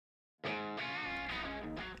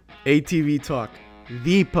ATV Talk,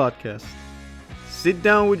 the podcast. Sit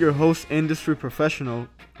down with your host, industry professional,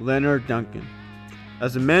 Leonard Duncan,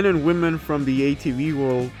 as the men and women from the ATV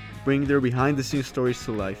world bring their behind-the-scenes stories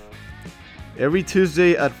to life. Every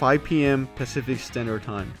Tuesday at 5 p.m. Pacific Standard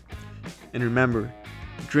Time. And remember,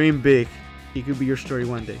 dream big. It could be your story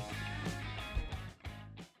one day.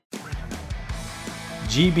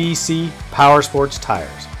 GBC Power Sports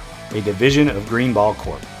Tires, a division of Greenball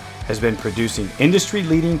Corp, has been producing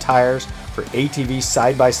industry-leading tires for ATV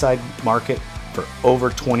side-by-side market for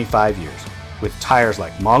over 25 years, with tires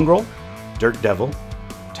like Mongrel, Dirt Devil,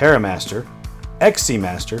 TerraMaster, XC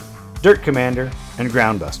Master, Dirt Commander, and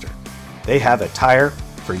Groundbuster. They have a tire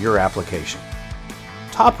for your application.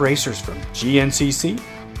 Top racers from GNCC,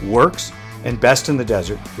 Works, and Best in the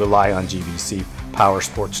Desert rely on GBC Power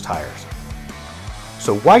Sports tires.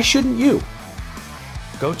 So why shouldn't you?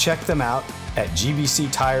 Go check them out at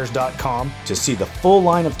gbctires.com to see the full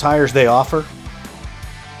line of tires they offer.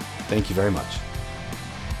 Thank you very much.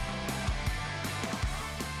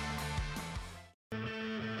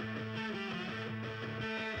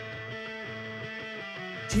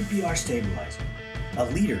 GPR Stabilizer, a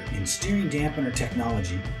leader in steering dampener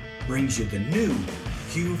technology, brings you the new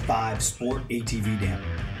Q5 Sport ATV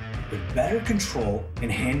dampener with better control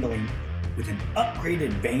and handling with an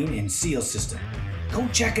upgraded vane and seal system. Go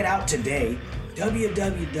check it out today,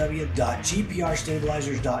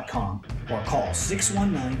 www.gprstabilizers.com, or call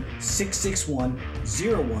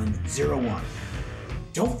 619-661-0101.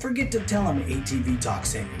 Don't forget to tell them ATV Talk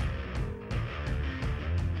sent you.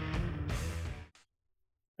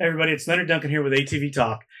 Hey everybody, it's Leonard Duncan here with ATV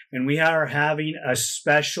Talk, and we are having a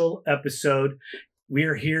special episode. We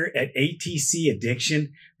are here at ATC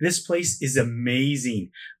Addiction. This place is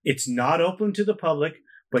amazing. It's not open to the public,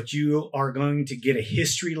 but you are going to get a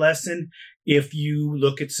history lesson if you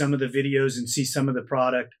look at some of the videos and see some of the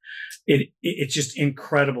product. It's just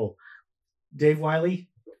incredible. Dave Wiley,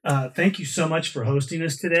 thank you so much for hosting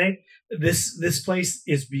us today. This place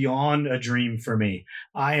is beyond a dream for me.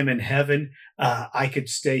 I am in heaven. I could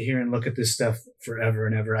stay here and look at this stuff forever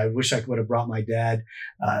and ever. I wish I would have brought my dad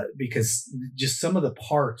because just some of the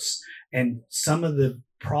parts and some of the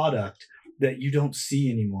product that you don't see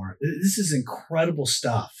anymore. This is incredible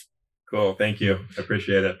stuff. Cool. Thank you. I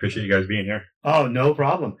appreciate it. Appreciate you guys being here. Oh, no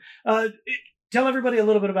problem. Tell everybody a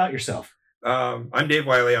little bit about yourself. I'm Dave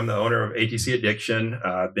Wiley. I'm the owner of ATC Addiction.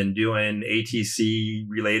 I've been doing ATC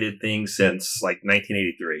related things since like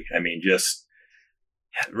 1983. I mean, just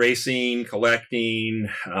racing, collecting,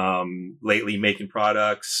 lately making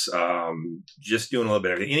products, just doing a little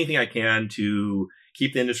bit of everything. Anything I can to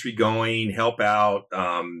keep the industry going, help out,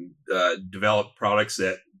 develop products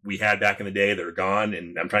that we had back in the day that are gone,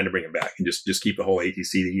 and I'm trying to bring them back and just keep the whole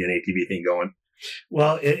ATC and ATV thing going.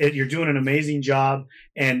 Well, you're doing an amazing job,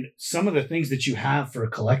 and some of the things that you have for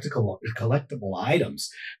collectible items,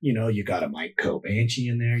 you know, you got a Mike Coe Banshee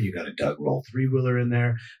in there, you got a Doug Roll 3-wheeler in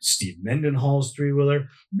there, Steve Mendenhall's 3-wheeler.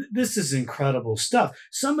 This is incredible stuff.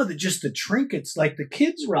 Some of just the trinkets, like the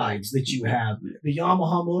kids' rides that you have, the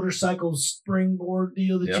Yamaha motorcycle springboard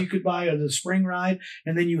deal that you could buy, or the spring ride,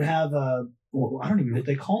 and then you have I don't even know what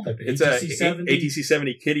they call that. It's ATC 70? ATC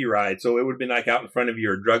 70 kiddie ride. So it would have been like out in front of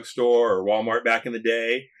your drugstore or Walmart back in the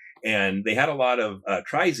day. And they had a lot of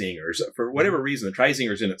Tri-Zingers. For whatever reason, the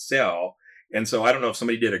Tri-Zingers didn't sell. And so I don't know if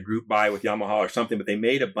somebody did a group buy with Yamaha or something, but they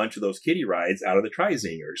made a bunch of those kiddie rides out of the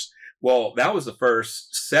Tri-Zingers. Well, that was the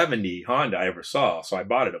first 70 Honda I ever saw. So I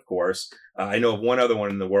bought it, of course. I know of one other one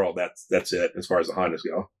in the world. That's it as far as the Hondas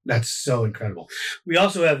go. That's so incredible. We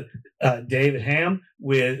also have David Ham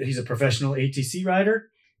he's a professional ATC rider.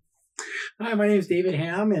 Hi, my name is David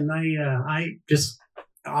Ham, and I just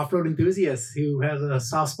off-road enthusiast who has a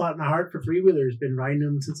soft spot in my heart for 3-wheelers. Been riding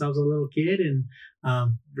them since I was a little kid, and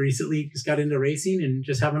recently just got into racing and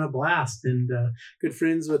just having a blast. And good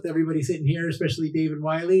friends with everybody sitting here, especially David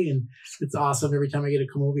Wiley. And it's awesome every time I get to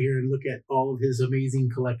come over here and look at all of his amazing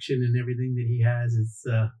collection and everything that he has.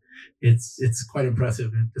 It's quite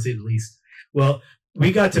impressive, to say the least. Well,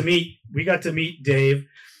 we got to meet Dave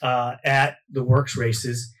at the Works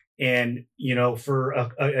races. And, you know, for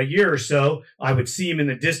a year or so, I would see him in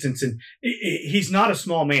the distance, and he's not a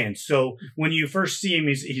small man. So when you first see him,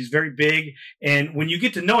 he's very big. And when you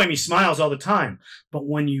get to know him, he smiles all the time. But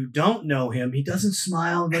when you don't know him, he doesn't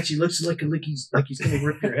smile much. He looks like he's going to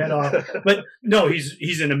rip your head off. But no,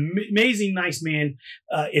 he's an amazing, nice man.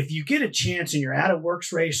 If you get a chance and you're at a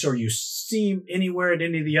Works race, or you see him anywhere at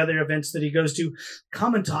any of the other events that he goes to,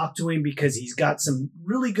 come and talk to him, because he's got some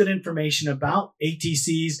really good information about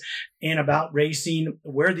ATCs. and about racing,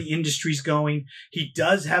 where the industry's going. He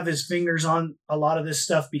does have his fingers on a lot of this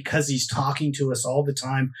stuff because he's talking to us all the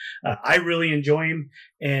time. I really enjoy him,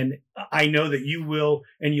 and I know that you will.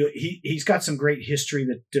 And he's got some great history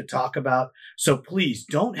to talk about. So please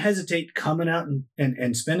don't hesitate coming out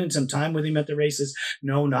and spending some time with him at the races.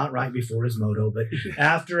 No, not right before his moto, but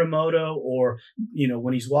after a moto, or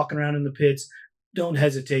when he's walking around in the pits. Don't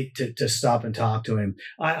hesitate to stop and talk to him.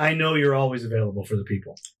 I know you're always available for the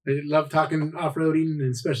people. I love talking off-roading,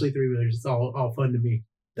 and especially three-wheelers. It's all fun to me.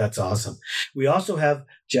 That's awesome. We also have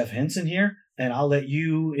Jeff Henson here, and I'll let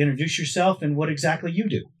you introduce yourself and what exactly you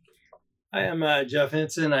do. I am Jeff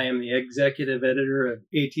Henson. I am the executive editor of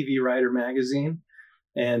ATV Rider magazine,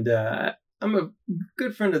 and I'm a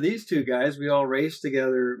good friend of these two guys. We all raced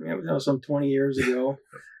together some 20 years ago.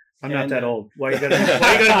 I'm not that old. Why do you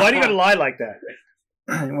gotta lie like that?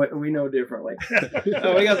 We know differently.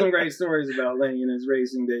 We got some great stories about Lenny and his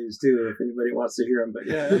racing days too, if anybody wants to hear them. But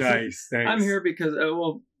yeah, nice. Thanks. I'm here because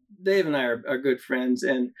Dave and I are good friends,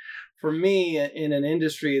 and for me, in an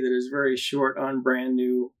industry that is very short on brand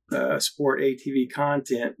new sport ATV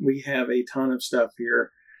content, we have a ton of stuff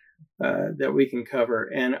here that we can cover,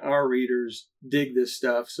 and our readers dig this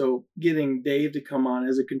stuff. So getting Dave to come on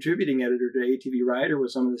as a contributing editor to ATV Rider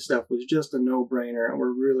with some of this stuff was just a no-brainer, and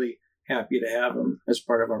we're really happy to have him as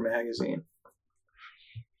part of our magazine.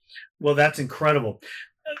 Well, that's incredible.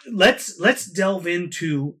 Let's delve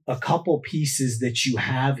into a couple pieces that you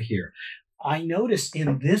have here. I noticed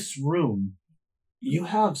in this room you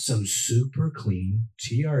have some super clean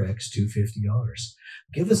TRX 250Rs.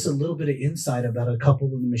 Give us a little bit of insight about a couple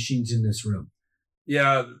of the machines in this room.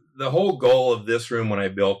 Yeah, the whole goal of this room when I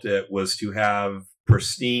built it was to have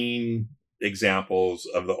pristine examples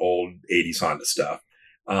of the old 80s Honda stuff.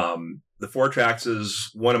 The Four-Trax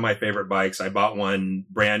is one of my favorite bikes. I bought one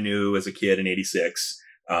brand new as a kid in 86.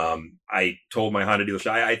 I told my Honda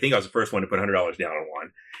dealership, I think I was the first one to put $100 down on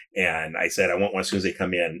one. And I said, I want one as soon as they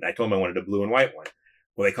come in. I told them I wanted a blue and white one.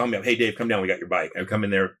 Well, they called me up. Hey, Dave, come down. We got your bike. I come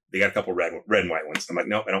in there. They got a couple red and white ones. I'm like,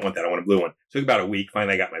 nope, I don't want that. I want a blue one. Took about a week.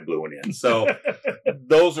 Finally, I got my blue one in. So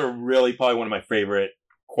those are really probably one of my favorite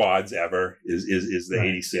quads ever is the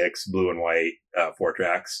 86 blue and white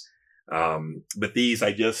Four-Trax. But these,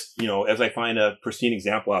 I just, as I find a pristine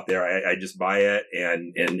example out there, I just buy it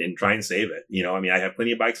and try and save it. I have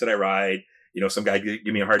plenty of bikes that I ride. Some guy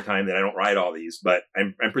give me a hard time that I don't ride all these, but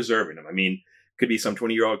I'm preserving them. Could be some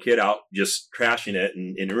 20-year-old kid out just trashing it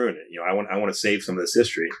and ruin it. I want to save some of this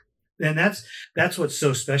history. And that's what's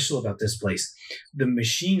so special about this place. The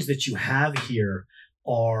machines that you have here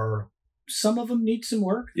some of them need some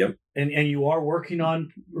work. Yep. And you are working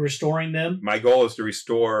on restoring them. My goal is to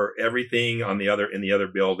restore everything in the other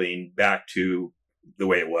building back to the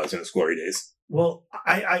way it was in its glory days. Well,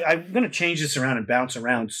 I'm going to change this around and bounce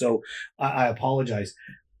around, so I apologize.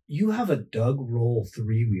 You have a Doug Roll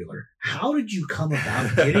three-wheeler. How did you come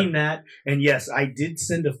about getting that? And yes, I did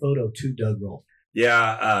send a photo to Doug Roll.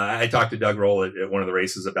 Yeah, I talked to Doug Roll at one of the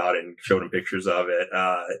races about it and showed him pictures of it.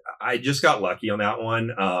 I just got lucky on that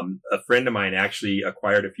one. A friend of mine actually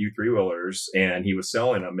acquired a few three-wheelers, and he was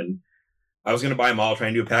selling them. And I was going to buy them all, try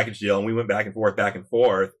and do a package deal. And we went back and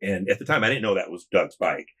forth. And at the time, I didn't know that was Doug's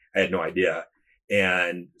bike. I had no idea.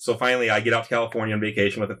 And so finally, I get out to California on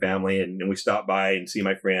vacation with the family, and we stop by and see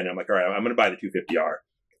my friend. And I'm like, all right, I'm going to buy the 250R.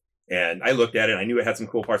 And I looked at it, and I knew it had some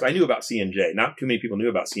cool parts. I knew about C&J. Not too many people knew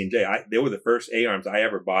about C&J. They were the first A-arms I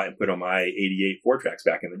ever bought and put on my 88 Four-Trax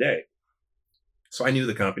back in the day. So I knew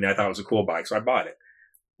the company. I thought it was a cool bike, so I bought it.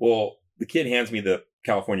 Well, the kid hands me the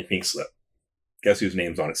California pink slip. Guess whose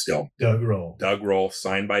name's on it still? Doug Roll. Doug Roll,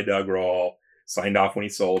 signed by Doug Roll, signed off when he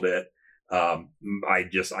sold it. I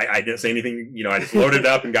didn't say anything, I just loaded it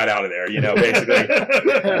up and got out of there, basically.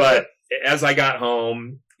 But as I got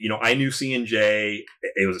home, I knew C&J.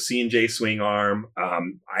 It was a C&J swing arm.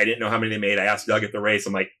 I didn't know how many they made. I asked Doug at the race.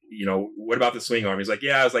 I'm like, what about the swing arm? He's like,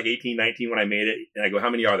 yeah, I was like 18, 19 when I made it. And I go, how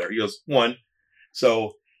many are there? He goes, one.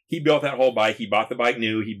 So he built that whole bike. He bought the bike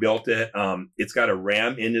new. He built it. It's got a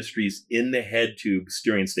Ram Industries in the head tube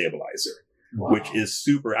steering stabilizer. Wow. Which is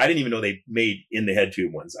super. I didn't even know they made in the head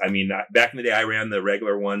tube ones. Back in the day, I ran the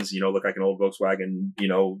regular ones, look like an old Volkswagen,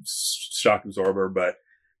 shock absorber, but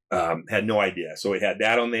had no idea. So it had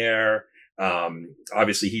that on there.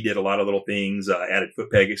 Obviously, he did a lot of little things, added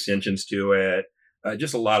foot peg extensions to it.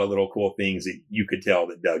 Just a lot of little cool things that you could tell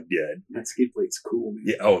that Doug did. That skid plate's cool, man.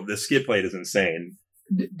 Yeah. Oh, the skid plate is insane.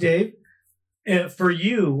 Dave, for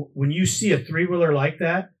you, when you see a three-wheeler like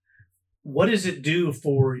that, what does it do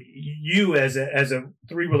for you as a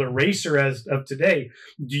three-wheeler racer as of today?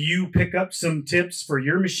 Do you pick up some tips for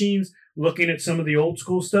your machines looking at some of the old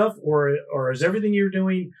school stuff, or is everything you're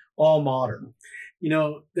doing all modern. You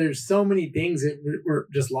know, there's so many things that were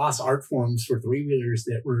just lost art forms for three-wheelers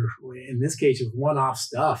that were, in this case, it was one-off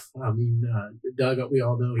stuff. I mean, Doug, we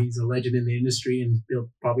all know he's a legend in the industry and built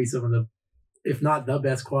probably some of the, if not the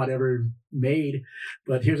best quad ever made.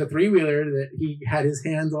 But here's a three-wheeler that he had his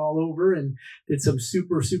hands all over and did some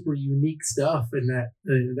super, super unique stuff. And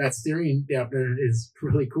that steering dampener is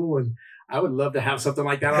really cool. And I would love to have something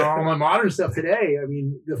like that on all my modern stuff today. I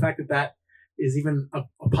mean, the fact that is even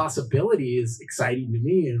a possibility is exciting to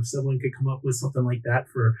me. And if someone could come up with something like that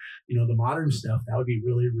for, the modern stuff, that would be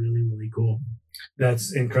really, really, really cool.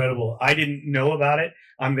 That's incredible. I didn't know about it.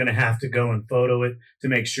 I'm going to have to go and photo it to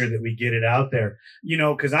make sure that we get it out there,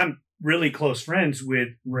 because I'm really close friends with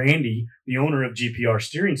Randy, the owner of GPR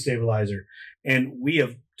Steering Stabilizer. And we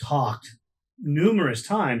have talked numerous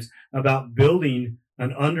times about building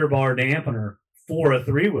an underbar dampener for a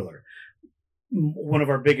three-wheeler. One of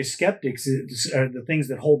our biggest skeptics are the things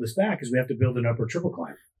that hold us back is we have to build an upper triple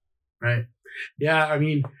climb. Right. Yeah. I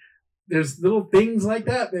mean, there's little things like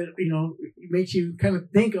that makes you kind of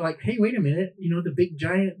think like, hey, wait a minute, the big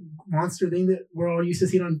giant monster thing that we're all used to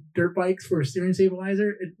seeing on dirt bikes for a steering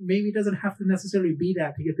stabilizer, it maybe doesn't have to necessarily be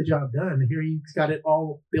that to get the job done. Here he's got it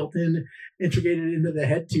all built in, integrated into the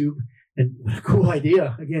head tube. And what a cool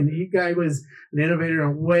idea. Again, the guy was an innovator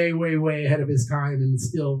and way, way, way ahead of his time and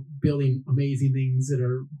still building amazing things that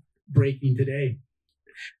are breaking today.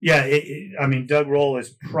 Yeah, Doug Roll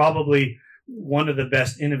is probably one of the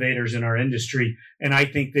best innovators in our industry. And I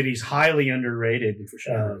think that he's highly underrated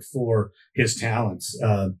for his talents.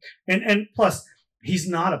 And plus, he's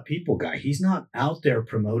not a people guy. He's not out there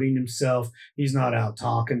promoting himself. He's not out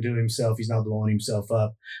talking to himself. He's not blowing himself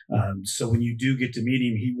up. So when you do get to meet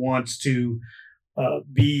him, he wants to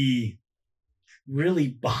be really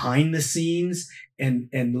behind the scenes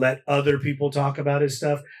and let other people talk about his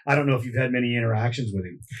stuff. I don't know if you've had many interactions with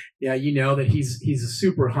him. Yeah, that he's a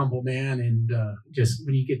super humble man. And just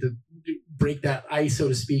when you get to break that ice, so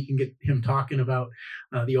to speak, and get him talking about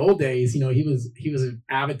the old days. He was an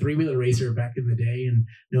avid three-wheeler racer back in the day and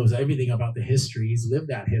knows everything about the history. He's lived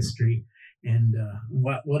that history, and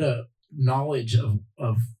what a knowledge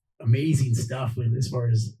of amazing stuff as far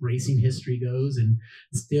as racing history goes, and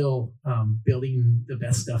still building the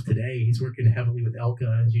best stuff today. He's working heavily with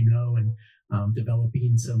Elka, as you know, and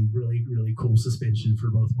developing some really, really cool suspension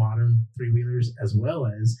for both modern three-wheelers as well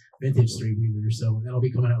as vintage three-wheelers. So that'll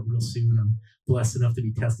be coming out real soon. I'm blessed enough to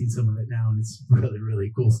be testing some of it now, and it's really,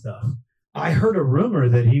 really cool stuff. I heard a rumor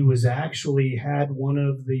that he was actually had one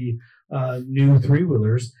of the new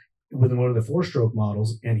three-wheelers with one of the four-stroke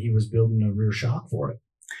models, and he was building a rear shock for it.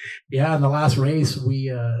 Yeah, in the last race, we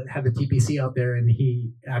had the TPC out there, and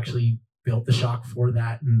he actually built the shock for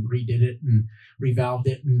that and redid it and revalved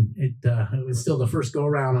it. And it was still the first go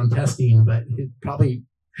around on testing, but it probably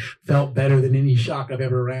felt better than any shock I've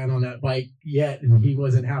ever ran on that bike yet. And he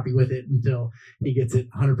wasn't happy with it until he gets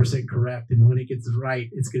it 100% correct. And when it gets right,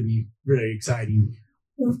 it's going to be really exciting.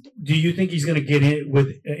 Do you think he's going to get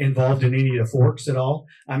involved in any of the forks at all?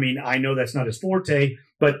 I mean, I know that's not his forte,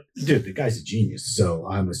 but dude, the guy's a genius. So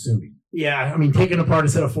I'm assuming. Yeah, taking apart a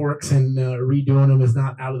set of forks and redoing them is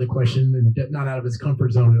not out of the question and not out of his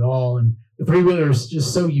comfort zone at all. And the three-wheeler is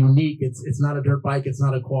just so unique. It's not a dirt bike. It's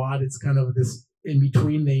not a quad. It's kind of this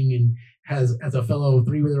in-between thing. And as a fellow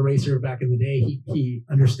three-wheeler racer back in the day, he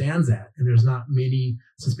understands that. And there's not many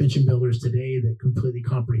suspension builders today that completely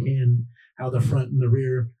comprehend how the front and the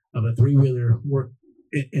rear of a three-wheeler work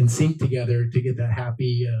in sync together to get that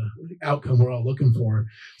happy outcome we're all looking for.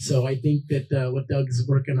 So I think that what Doug's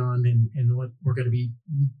working on and what we're going to be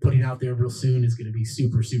putting out there real soon is going to be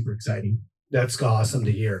super, super exciting. That's awesome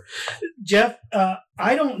to hear. Jeff,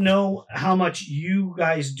 I don't know how much you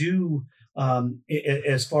guys do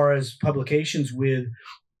as far as publications with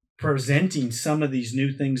presenting some of these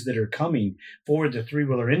new things that are coming for the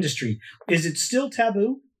three-wheeler industry. Is it still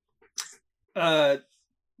taboo?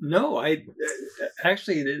 No,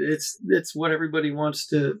 it's what everybody wants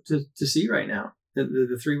to see right now.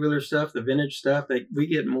 The three-wheeler stuff, the vintage stuff, we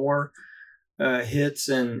get more hits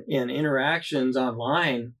and interactions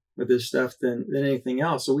online with this stuff than anything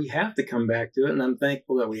else. So we have to come back to it, and I'm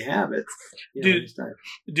thankful that we have it.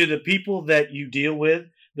 Do the people that you deal with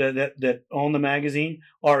that own the magazine,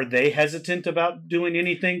 are they hesitant about doing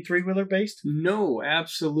anything three-wheeler based? No,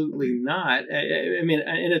 absolutely not. I mean,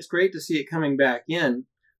 and it's great to see it coming back in.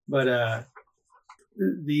 But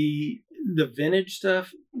the vintage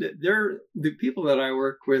stuff, the people that I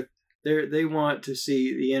work with, they want to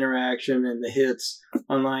see the interaction and the hits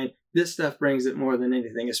online. This stuff brings it more than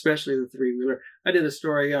anything, especially the three-wheeler. I did a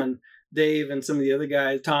story on Dave and some of the other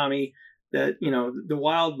guys, Tommy, that, the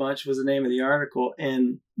Wild Bunch was the name of the article,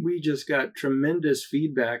 and we just got tremendous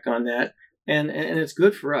feedback on that. And it's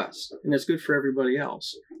good for us, and it's good for everybody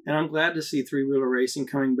else. And I'm glad to see three-wheeler racing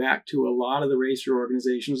coming back to a lot of the racer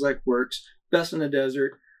organizations like Works, Best in the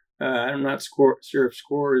Desert. I'm not sure if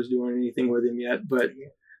Score is doing anything with him yet, but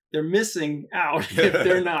they're missing out if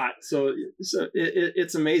they're not. So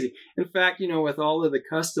it's amazing. In fact, with all of the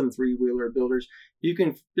custom three-wheeler builders,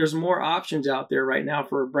 there's more options out there right now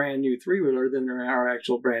for a brand new three-wheeler than there are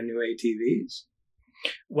actual brand new ATVs.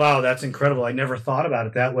 Wow, that's incredible. I never thought about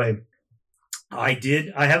it that way. I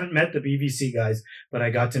haven't met the BVC guys, but I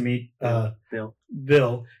got to meet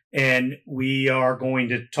Bill, and we are going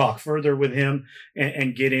to talk further with him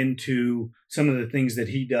and get into some of the things that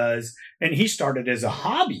he does. And he started as a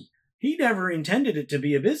hobby. He never intended it to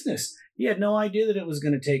be a business. He had no idea that it was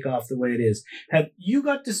going to take off the way it is. Have you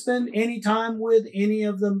got to spend any time with any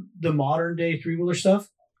of the modern day three-wheeler stuff?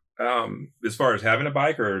 As far as having a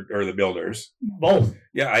bike or the builders? Both.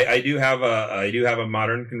 Yeah, I do have a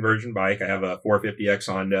modern conversion bike. I have a 450X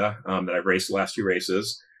Honda that I've raced the last 2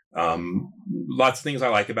 races. Lots of things I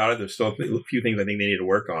like about it. There's still a few things I think they need to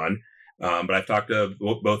work on. But I've talked to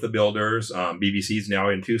both the builders. BVC's now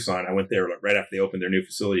in Tucson. I went there right after they opened their new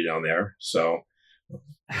facility down there. So,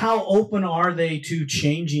 how open are they to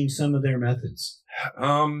changing some of their methods?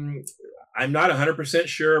 I'm not 100%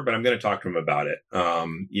 sure, but I'm going to talk to them about it.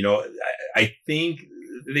 I think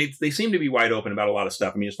they seem to be wide open about a lot of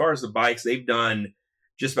stuff. I mean, as far as the bikes, they've done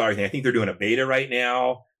just about everything. I think they're doing a beta right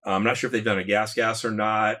now. I'm not sure if they've done a gas or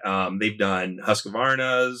not. They've done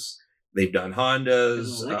Husqvarnas. They've done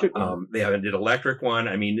Hondas. They haven't did electric one.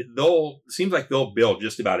 I mean, seems like they'll build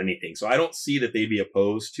just about anything. So I don't see that they'd be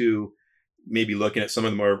opposed to maybe looking at some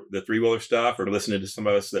of the three-wheeler stuff or listening to some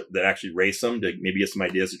of us that actually race them to maybe get some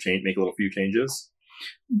ideas to change, make a few changes.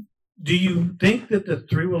 Do you think that the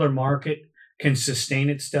three-wheeler market can sustain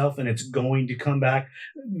itself and it's going to come back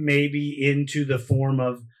maybe into the form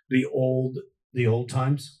of the old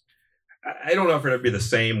times? I don't know if it'll be the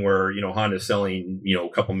same where, Honda's selling, a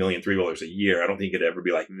couple million three-wheelers a year. I don't think it'd ever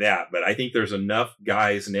be like that. But I think there's enough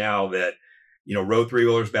guys now that, rode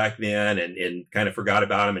three-wheelers back then and kind of forgot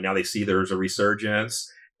about them. And now they see there's a resurgence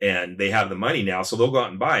and they have the money now. So they'll go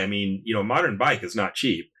out and buy. I mean, a modern bike is not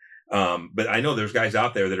cheap. But I know there's guys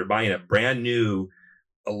out there that are buying a brand new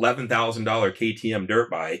 $11,000 KTM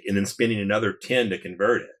dirt bike and then spending another 10 to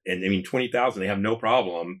convert it. And I mean, 20,000, they have no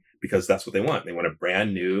problem because that's what they want. They want a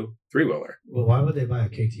brand new three-wheeler. Well, why would they buy a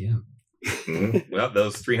KTM? Well,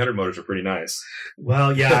 those 300 motors are pretty nice.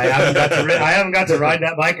 Well, yeah, I haven't got to ride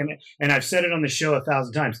that bike, and I've said it on the show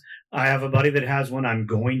 1,000 times. I have a buddy that has one. I'm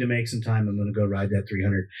going to make some time. I'm going to go ride that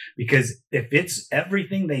 300 because if it's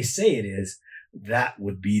everything they say it is, that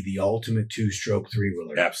would be the ultimate 2-stroke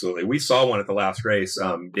three-wheeler. Absolutely. We saw one at the last race.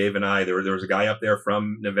 Dave and I, there was a guy up there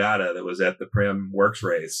from Nevada that was at the Prim Works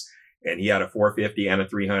race, and he had a 450 and a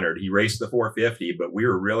 300. He raced the 450, but we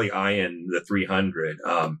were really eyeing the 300.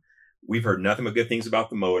 We've heard nothing but good things about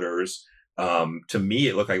the motors. To me,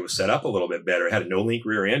 it looked like it was set up a little bit better. It had a no-link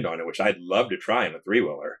rear end on it, which I'd love to try in a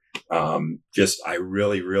three-wheeler. I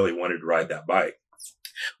really, really wanted to ride that bike.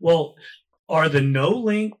 Well, are the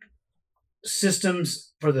no-link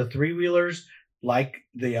systems for the three-wheelers like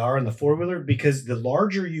they are in the four-wheeler? Because the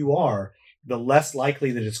larger you are, the less likely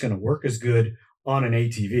that it's going to work as good on an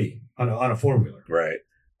ATV, on a four-wheeler. Right.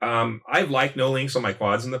 I've liked no links on my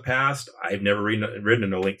quads in the past. I've never ridden a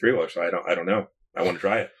no link three-wheeler, so I don't know. I want to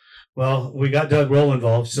try it. Well, we got Doug Roll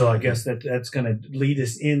involved, so I guess that's going to lead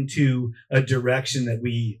us into a direction that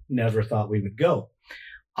we never thought we would go.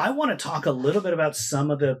 I want to talk a little bit about some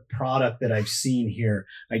of the product that I've seen here.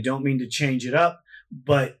 I don't mean to change it up,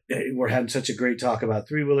 but we're having such a great talk about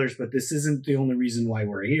three-wheelers, but this isn't the only reason why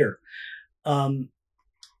we're here.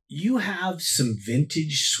 You have some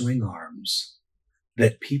vintage swing arms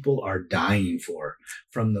that people are dying for,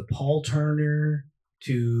 from the Paul Turner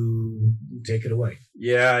to take it away.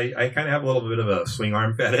 Yeah, I kind of have a little bit of a swing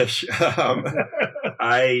arm fetish.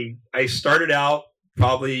 I started out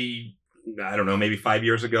probably, I don't know, maybe 5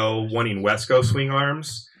 years ago wanting West Coast swing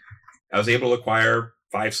arms. I was able to acquire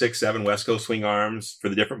 5, 6, 7 West Coast swing arms for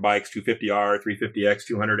the different bikes, 250R, 350X,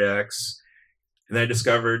 200X. And then I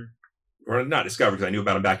discovered, or not discovered because I knew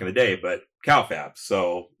about them back in the day, but Calfabs.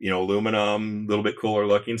 So, aluminum, a little bit cooler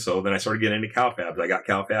looking. So then I started getting into Calfabs. I got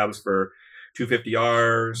Calfabs for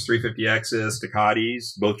 250Rs, 350Xs,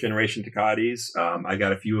 Ducatis, both generation Ducatis. I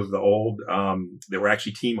got a few of the old, that were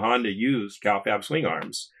actually Team Honda used Calfab swing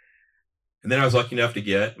arms. And then I was lucky enough to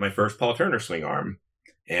get my first Paul Turner swing arm.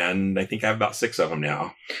 And I think I have about 6 of them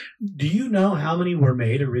now. Do you know how many were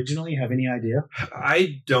made originally? Have any idea?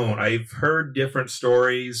 I don't. I've heard different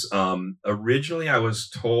stories. Originally, I was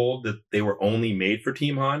told that they were only made for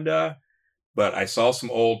Team Honda, but I saw some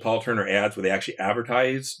old Paul Turner ads where they actually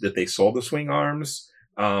advertised that they sold the swing arms.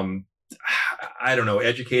 I don't know.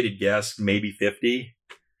 Educated guess, maybe 50.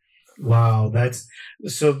 Wow, that's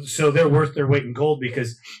so they're worth their weight in gold,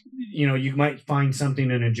 because you might find something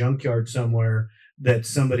in a junkyard somewhere that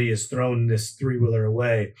somebody has thrown this 3-wheeler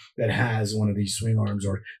away that has one of these swing arms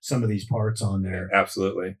or some of these parts on there.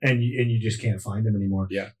 Absolutely. And you just can't find them anymore.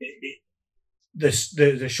 Yeah.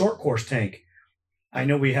 The short course tank, I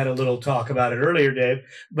know we had a little talk about it earlier, Dave,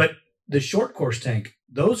 but the short course tank,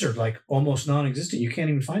 those are like almost non-existent. You can't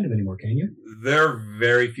even find them anymore, can you? They're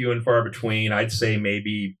very few and far between. I'd say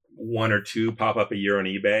maybe 1 or 2 pop up a year on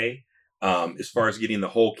eBay. As far as getting the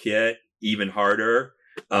whole kit, even harder.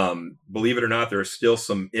 Believe it or not, there are still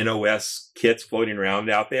some NOS kits floating around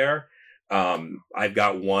out there. I've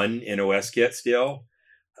got one NOS kit still.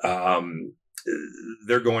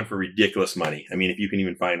 They're going for ridiculous money. I mean, if you can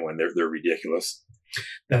even find one, they're ridiculous.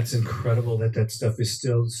 That's incredible that stuff is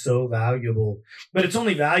still so valuable, but it's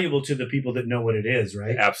only valuable to the people that know what it is,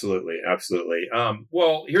 right? Absolutely. Absolutely.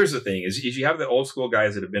 Well, here's the thing is you have the old school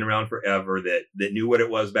guys that have been around forever that knew what it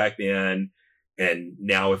was back then. And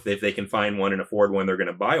now if they can find one and afford one, they're going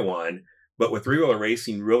to buy one. But with 3-wheeler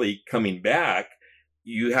racing really coming back,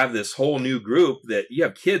 you have this whole new group that you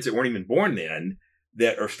have kids that weren't even born then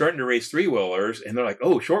that are starting to race 3-wheelers, and they're like,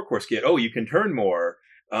 oh, short course kit. Oh, you can turn more.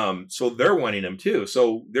 So they're wanting them too.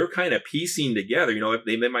 So they're kind of piecing together, if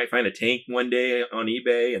they might find a tank one day on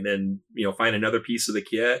eBay and then, find another piece of the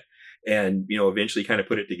kit and, eventually kind of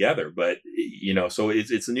put it together. But, so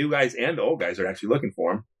it's the new guys and the old guys that are actually looking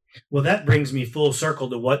for them. Well, that brings me full circle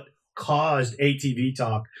to what caused ATV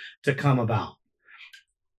Talk to come about.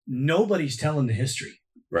 Nobody's telling the history.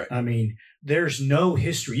 Right. I mean, there's no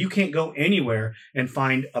history. You can't go anywhere and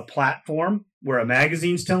find a platform where a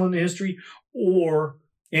magazine's telling the history or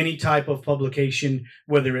any type of publication,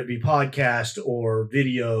 whether it be podcast or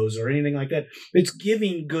videos or anything like that. It's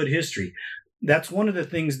giving good history. That's one of the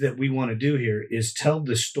things that we want to do here is tell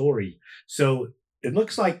the story. So it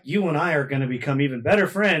looks like you and I are going to become even better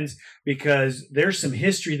friends because there's some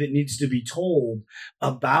history that needs to be told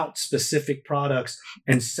about specific products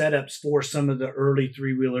and setups for some of the early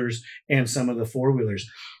 3-wheelers and some of the 4-wheelers.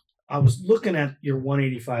 I was looking at your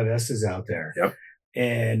 185S's out there. Yep.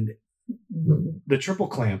 And the triple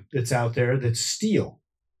clamp that's out there that's steel.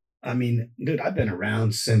 I mean, dude, I've been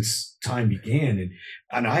around since time began,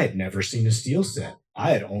 and I had never seen a steel set.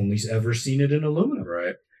 I had only ever seen it in aluminum.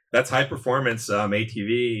 Right. That's high performance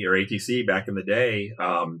ATV or ATC back in the day.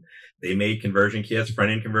 They made conversion kits,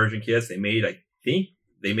 front end conversion kits. They made, I think,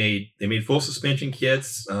 they made full suspension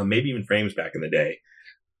kits, maybe even frames back in the day.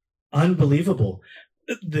 Unbelievable.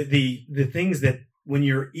 The things that when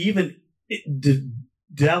you're even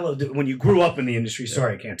when you grew up in the industry,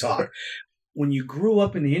 sorry, I can't talk. When you grew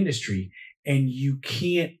up in the industry and you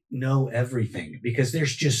can't know everything because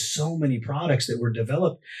there's just so many products that were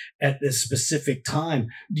developed at this specific time.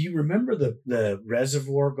 Do you remember the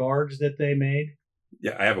reservoir guards that they made?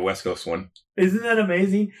 Yeah, I have a West Coast one. Isn't that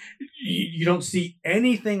amazing? You don't see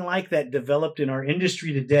anything like that developed in our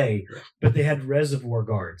industry today, but they had reservoir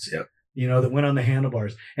guards, yep. That went on the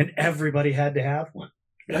handlebars, and everybody had to have one.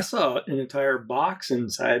 I saw an entire box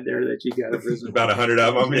inside there that you got. About 100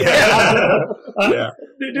 of them. Yeah.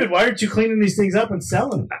 Dude, why aren't you cleaning these things up and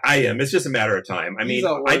selling them? I am. It's just a matter of time. I mean,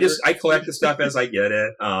 I collect the stuff as I get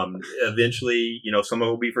it. Eventually, some of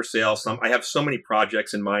it will be for sale. I have so many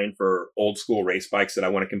projects in mind for old school race bikes that I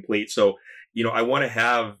want to complete. So, I want to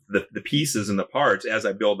have the pieces and the parts as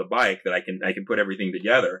I build the bike that I can put everything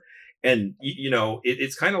together. And,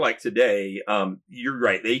 it's kind of like today. You're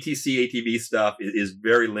right. The ATC, ATV stuff is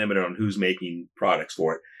very limited on who's making products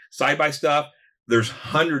for it. Side-by stuff, there's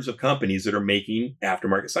hundreds of companies that are making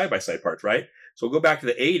aftermarket side-by-side parts, right? So go back to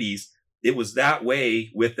the 80s. It was that way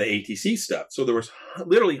with the ATC stuff. So there was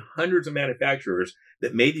literally hundreds of manufacturers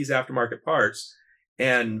that made these aftermarket parts.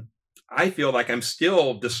 And I feel like I'm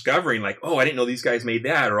still discovering like, oh, I didn't know these guys made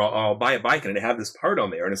that, or I'll buy a bike and it have this part on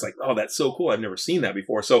there. And it's like, oh, that's so cool. I've never seen that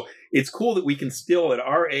before. So it's cool that we can still at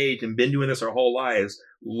our age and been doing this our whole lives,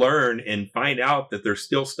 learn and find out that there's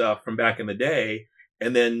still stuff from back in the day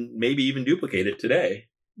and then maybe even duplicate it today.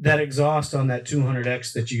 That exhaust on that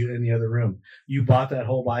 200X that you in the other room, you bought that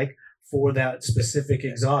whole bike for that specific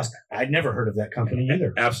exhaust. I'd never heard of that company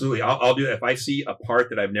either. Absolutely. I'll do that. If I see a part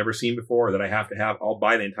that I've never seen before or that I have to have, I'll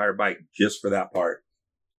buy the entire bike just for that part.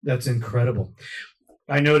 That's incredible.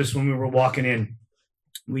 I noticed when we were walking in,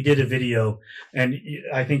 we did a video, and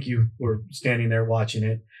I think you were standing there watching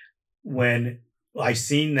it when I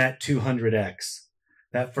seen that 200X,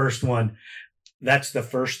 that first one. That's the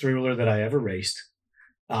first three-wheeler that I ever raced.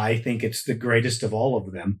 I think it's the greatest of all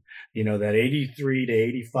of them. You know, that 83 to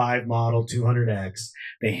 85 model 200X,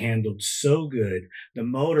 they handled so good. The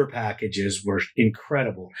motor packages were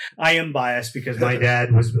incredible. I am biased because my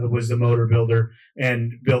dad was the motor builder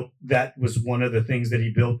and that was one of the things that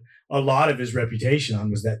he built a lot of his reputation on,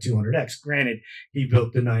 was that 200X. Granted, he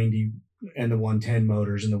built the 90 and the 110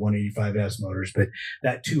 motors and the 185S motors, but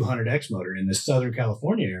that 200X motor in the Southern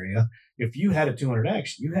California area, if you had a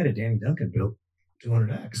 200X, you had a Danny Duncan built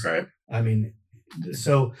 200X. Right. I mean,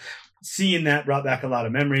 so seeing that brought back a lot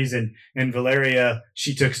of memories. And Valeria,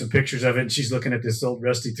 she took some pictures of it, and she's looking at this old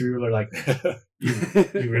rusty three-wheeler like,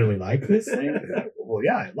 you really like this thing? Well,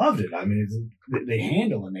 yeah, I loved it. I mean, they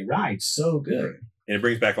handle and they ride so good. And it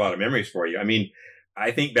brings back a lot of memories for you. I mean,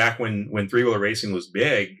 I think back when three-wheeler racing was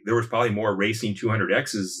big, there was probably more racing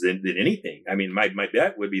 200Xs than anything. I mean, my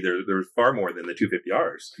bet would be there's far more than the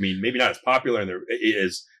 250Rs. I mean, maybe not as popular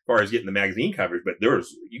as far as getting the magazine coverage, but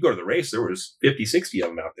you go to the race, there was 50, 60 of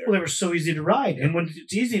them out there. Well, they were so easy to ride. And when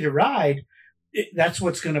it's easy to ride, that's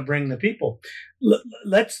what's going to bring the people.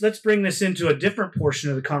 Let's bring this into a different portion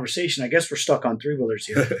of the conversation. I guess we're stuck on three-wheelers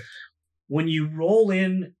here. When you roll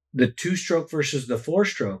in the two-stroke versus the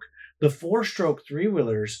four-stroke, the four-stroke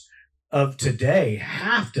three-wheelers of today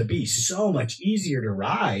have to be so much easier to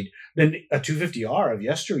ride than a 250R of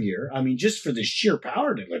yesteryear. I mean, just for the sheer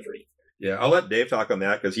power delivery. Yeah, I'll let Dave talk on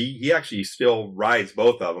that because he actually still rides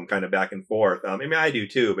both of them kind of back and forth. I mean, I do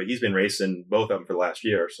too, but he's been racing both of them for the last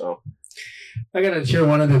year. So I got to share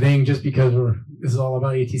one other thing just because this is all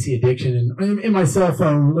about ATC addiction. And in my cell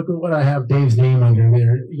phone, look at what I have Dave's name under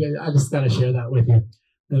there. I just got to share that with you.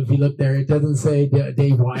 If you look there, it doesn't say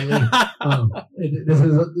Dave Wiley. This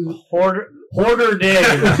is Hoarder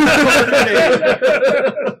Dave.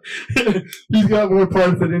 He's got more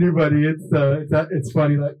parts than anybody. It's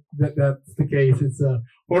funny that that's the case. It's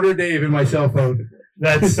Hoarder Dave in my cell phone.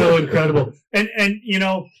 That's so incredible. And you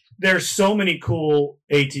know, there's so many cool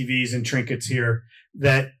ATVs and trinkets here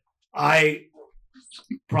that I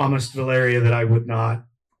promised Valeria that I would not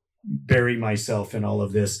bury myself in all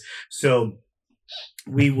of this. So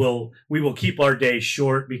we will keep our day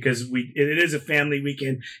short because it is a family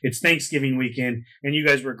weekend. It's Thanksgiving weekend, and you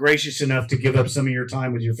guys were gracious enough to give up some of your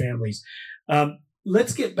time with your families.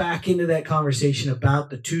 Let's get back into that conversation about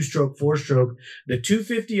the two-stroke, four-stroke, the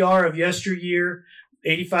 250R of yesteryear,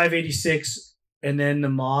 85, 86, and then the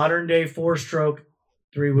modern-day four-stroke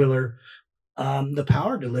three-wheeler. The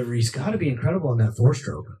power delivery's got to be incredible on that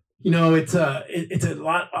four-stroke. You know, it's a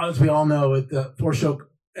lot, as we all know, with the four-stroke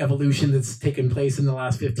evolution that's taken place in the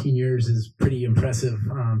last 15 years is pretty impressive.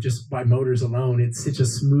 Just by motors alone, it's such a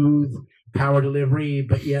smooth power delivery,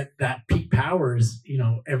 but yet that peak power is, you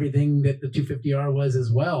know, everything that the 250R was as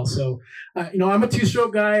well. So, you know, I'm a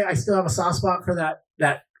two-stroke guy. I still have a soft spot for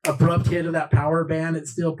that abrupt hit of that power band. It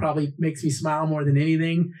still probably makes me smile more than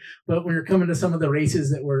anything. But when you're coming to some of the races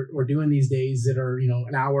that we're doing these days that are, you know,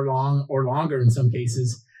 an hour long or longer in some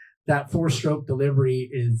cases, that four-stroke delivery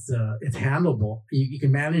is it's handleable. You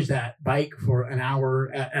can manage that bike for an hour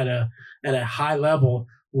at a high level,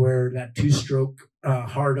 where that two-stroke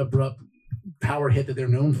hard abrupt power hit that they're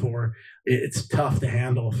known for, it's tough to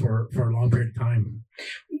handle for a long period of time.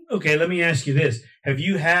 Okay, let me ask you this: have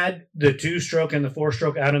you had the two-stroke and the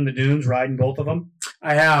four-stroke out in the dunes riding both of them?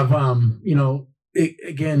 I have. You know,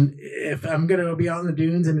 again, if I'm going to be out in the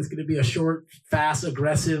dunes and it's going to be a short, fast,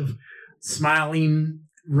 aggressive, smiling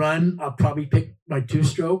run, I'll probably pick my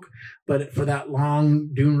two-stroke. But for that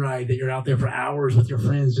long dune ride that you're out there for hours with your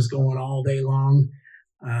friends, just going all day long,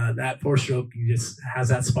 that four-stroke just has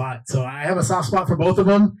that spot. So I have a soft spot for both of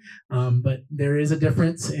them, but there is a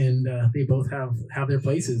difference, and they both have their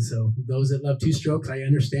places. So those that love two-strokes, I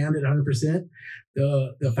understand it 100%.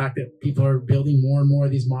 The fact that people are building more and more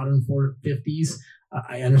of these modern 450s,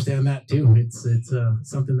 I understand that too. It's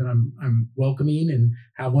something that I'm welcoming and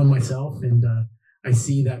have one myself, and I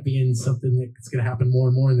see that being something that's going to happen more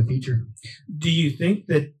and more in the future. Do you think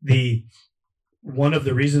that one of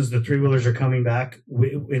the reasons the three-wheelers are coming back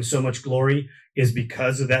in so much glory is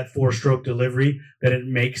because of that four-stroke delivery, that it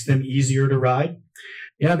makes them easier to ride?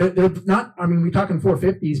 Yeah, they're not, I mean, we're talking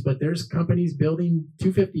 450s, but there's companies building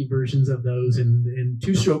 250 versions of those and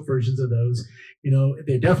two-stroke versions of those. You know,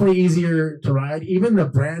 they're definitely easier to ride. Even the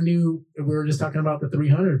brand new, we were just talking about the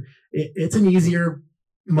 300, it's an easier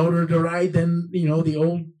motor to ride than the old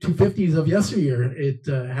 250s of yesteryear. It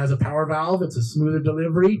has a power valve. It's a smoother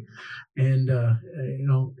delivery, and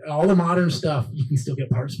all the modern stuff you can still get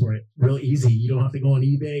parts for it real easy. You don't have to go on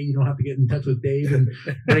eBay. You don't have to get in touch with Dave and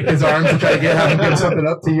break his arm to try to have him get something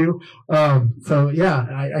up to you. So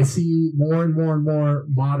yeah, I see more and more and more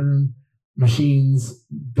modern machines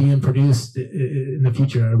being produced in the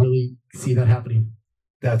future. I really see that happening.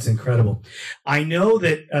 That's incredible. I know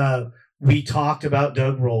that we talked about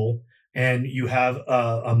Doug Roll, and you have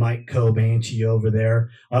a Mike Coe Banshee over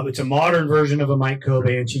there. It's a modern version of a Mike Coe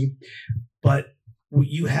Banshee, but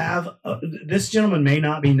you have this gentleman may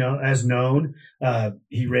not be known.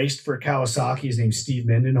 He raced for Kawasaki. His name's Steve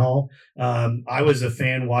Mendenhall. I was a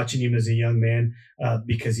fan watching him as a young man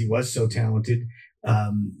because he was so talented.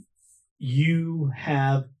 You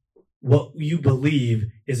have what you believe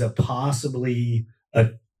is possibly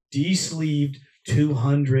a de-sleeved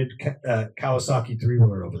 200 Kawasaki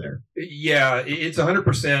three-wheeler over there. Yeah, it's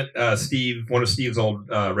 100% Steve, one of Steve's old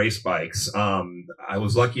race bikes. I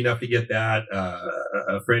was lucky enough to get that.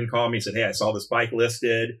 A friend called me and said, "Hey, I saw this bike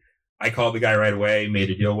listed." I called the guy right away, made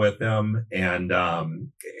a deal with him, and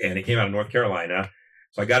it came out of North Carolina.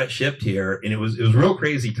 So I got it shipped here, and it was real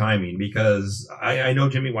crazy timing because I know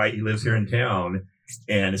Jimmy White. He lives here in town.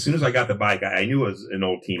 And as soon as I got the bike, I knew it was an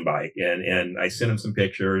old team bike, and I sent him some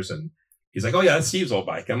pictures, and he's like, "Oh yeah, that's Steve's old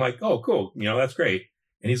bike." I'm like, "Oh, cool. That's great."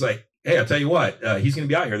 And he's like, "Hey, I'll tell you what, he's going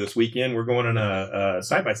to be out here this weekend. We're going on a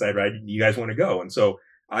side-by-side ride. You guys want to go?" And so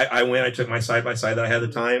I went. I took my side-by-side that I had at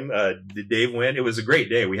the time. Dave went. It was a great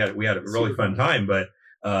day. We had a really fun time. But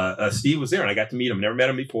Steve was there, and I got to meet him. Never met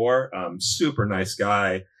him before. Super nice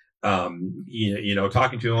guy. Talking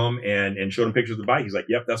to him and showed him pictures of the bike. He's like,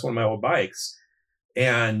 "Yep, that's one of my old bikes."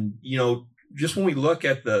 And, just when we look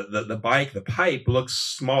at the bike, the pipe looks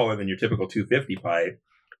smaller than your typical 250 pipe.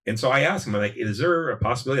 And so I asked him, I'm like, "Is there a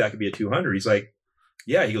possibility that could be a 200? He's like,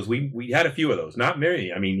 "Yeah." He goes, we had a few of those, not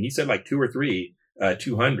many. I mean, he said like 2 or 3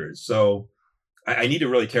 200s. So I need to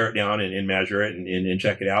really tear it down and measure it and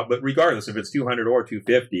check it out. But regardless, if it's 200 or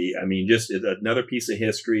 250, I mean, just another piece of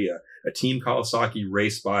history, a Team Kawasaki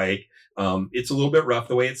race bike. It's a little bit rough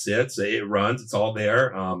the way it sits. It runs. It's all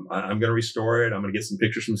there. I'm going to restore it. I'm going to get some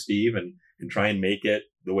pictures from Steve and try and make it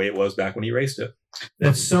the way it was back when he raced it.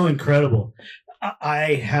 That's so incredible.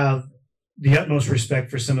 I have the utmost respect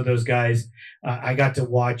for some of those guys. I got to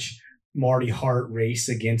watch Marty Hart race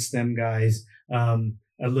against them guys.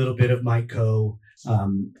 A little bit of Mike Coe,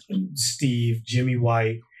 Steve, Jimmy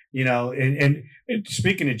White, and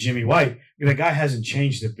speaking of Jimmy White, the guy hasn't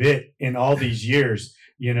changed a bit in all these years.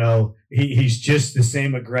 He's just the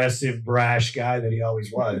same aggressive, brash guy that he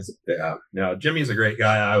always was. Yeah. No, Jimmy's a great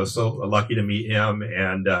guy. I was so lucky to meet him.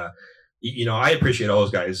 And, I appreciate all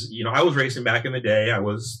those guys. I was racing back in the day. I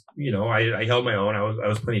was, I held my own. I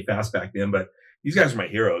was plenty fast back then, but these guys are my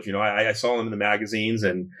heroes. I saw them in the magazines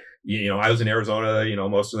and, I was in Arizona,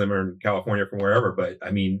 most of them are in California from wherever, but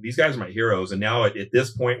I mean, these guys are my heroes. And now at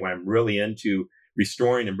this point when I'm really into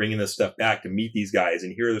restoring and bringing this stuff back to meet these guys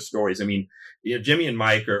and hear the stories. I mean, Jimmy and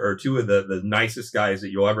Mike are 2 of the nicest guys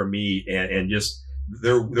that you'll ever meet. And just,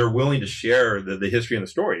 they're willing to share the history and the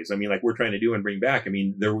stories. I mean, like we're trying to do and bring back. I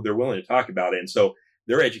mean, they're willing to talk about it. And so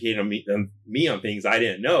they're educating me on things I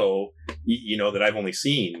didn't know, that I've only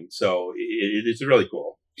seen. So it's really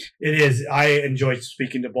cool. It is. I enjoy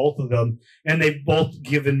speaking to both of them, and they've both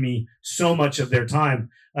given me so much of their time.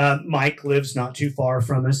 Mike lives not too far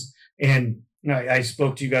from us, and I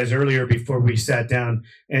spoke to you guys earlier before we sat down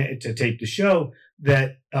to tape the show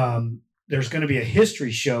that there's going to be a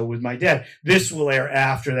history show with my dad. This will air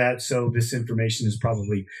after that, so this information is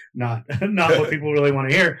probably not what people really want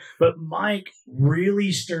to hear. But Mike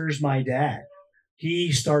really stirs my dad.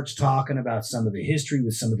 He starts talking about some of the history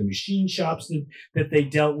with some of the machine shops that they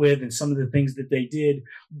dealt with and some of the things that they did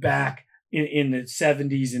back in the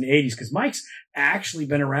 70s and 80s. Because Mike's actually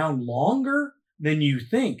been around longer than you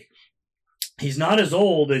think. He's not as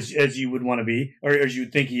old as you would want to be, or as you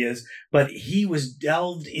would think he is, but he was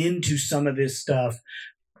delved into some of this stuff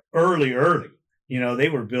early. They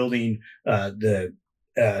were building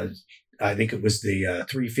I think it was the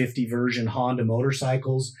 350 version Honda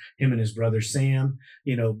motorcycles, him and his brother Sam,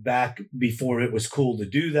 back before it was cool to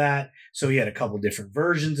do that. So he had a couple different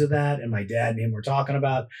versions of that. And my dad and him were talking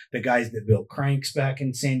about the guys that built cranks back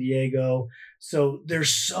in San Diego. So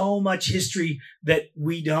there's so much history that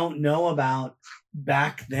we don't know about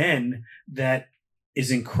back then that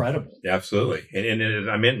is incredible. Absolutely. And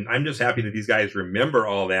I'm just happy that these guys remember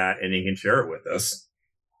all that and they can share it with us.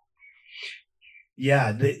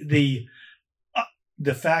 Yeah,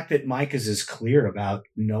 the fact that Mike is as clear about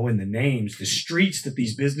knowing the names, the streets that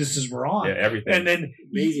these businesses were on. Yeah, everything. And then,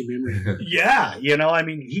 Amazing memory. yeah, I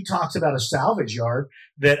mean, he talks about a salvage yard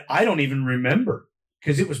that I don't even remember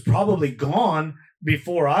because it was probably gone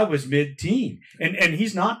before I was mid-teen. And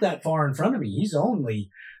he's not that far in front of me. He's only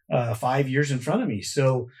 5 years in front of me.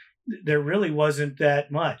 So there really wasn't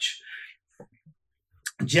that much.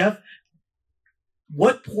 Jeff,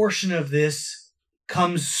 what portion of this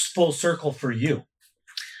comes full circle for you?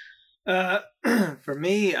 For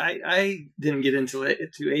me, I didn't get into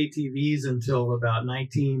ATVs until about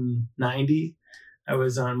 1990. I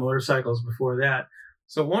was on motorcycles before that.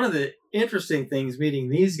 So one of the interesting things meeting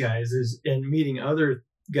these guys is, and meeting other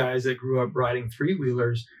guys that grew up riding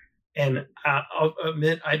three-wheelers, and I'll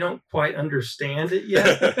admit I don't quite understand it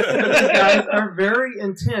yet. But the guys are very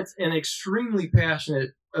intense and extremely passionate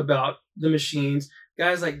about the machines.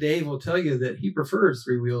 Guys like Dave will tell you that he prefers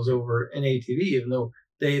three wheels over an ATV, even though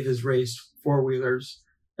Dave has raced four-wheelers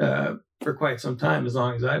for quite some time, as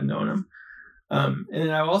long as I've known him.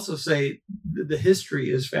 And I also say the history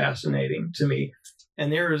is fascinating to me.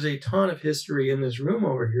 And there is a ton of history in this room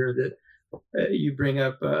over here that you bring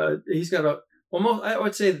up. He's got almost, I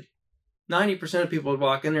would say 90% of people would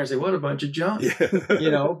walk in there and say, what a bunch of junk,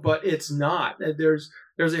 but it's not. There's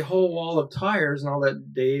a whole wall of tires, and I'll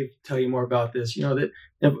let Dave tell you more about this, that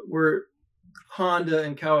we're Honda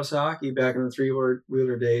and Kawasaki back in the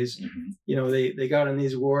three-wheeler days. Mm-hmm. They got in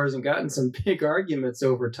these wars and got in some big arguments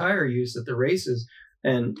over tire use at the races,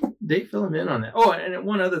 and they fill him in on that. Oh, and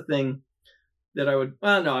one other thing that I would,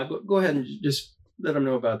 go ahead and just let them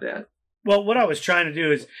know about that. Well, what I was trying to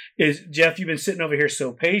do is Jeff, you've been sitting over here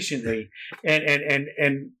so patiently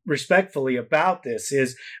and respectfully about this,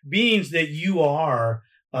 is being that you are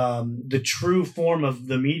the true form of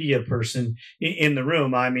the media person in the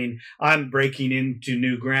room. I mean, I'm breaking into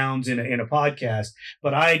new grounds in a podcast,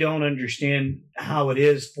 but I don't understand how it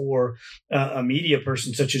is for a media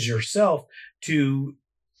person such as yourself to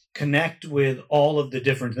connect with all of the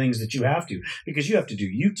different things that you have to, because you have to do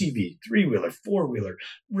UTV, three-wheeler, four-wheeler,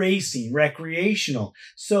 racing, recreational.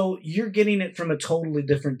 So you're getting it from a totally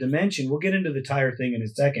different dimension. We'll get into the tire thing in a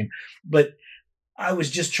second, but I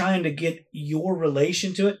was just trying to get your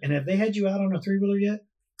relation to it. And have they had you out on a three-wheeler yet?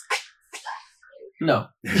 No.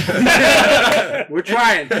 We're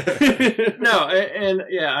trying. No, and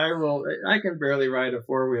yeah, I will. I can barely ride a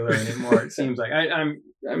four-wheeler anymore. It seems like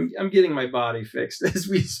I'm getting my body fixed as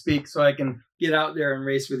we speak, so I can get out there and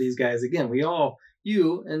race with these guys again.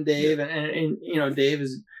 You and Dave, and Dave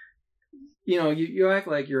is, you act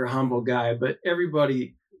like you're a humble guy, but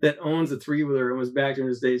everybody that owns a three-wheeler and was back in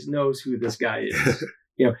his days knows who this guy is.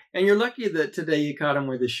 And you're lucky that today you caught him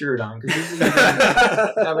with his shirt on, because this is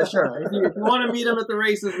have a shirt on. If you want to meet him at the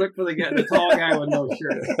races, look for the tall guy with no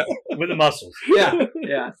shirt, with the muscles.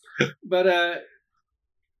 Yeah. But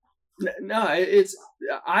no, it's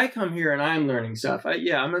I come here and I'm learning stuff.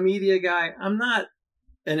 I'm a media guy. I'm not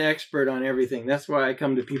an expert on everything. That's why I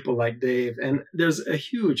come to people like Dave. And there's a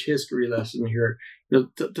huge history lesson here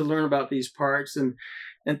to learn about these parts and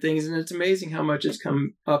things. And it's amazing how much it's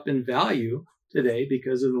come up in value today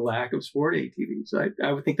because of the lack of sport ATVs. So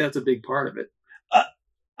I would think that's a big part of it.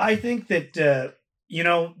 I think that,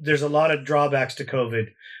 there's a lot of drawbacks to COVID,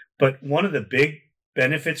 but one of the big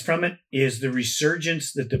benefits from it is the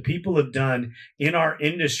resurgence that the people have done in our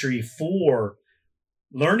industry for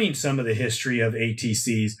learning some of the history of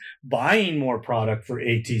ATCs, buying more product for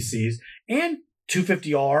ATCs, and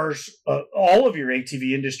 250Rs. All of your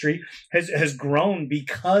ATV industry has grown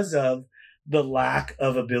because of the lack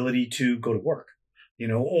of ability to go to work,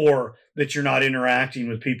 or that you're not interacting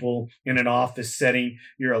with people in an office setting.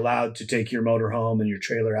 You're allowed to take your motorhome and your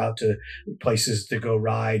trailer out to places to go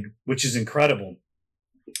ride, which is incredible.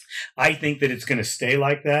 I think that it's going to stay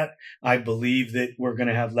like that. I believe that we're going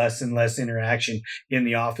to have less and less interaction in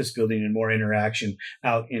the office building and more interaction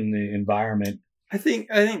out in the environment. I think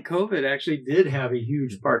COVID actually did have a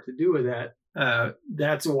huge part to do with that.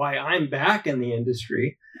 That's why I'm back in the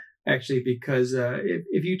industry. Actually, because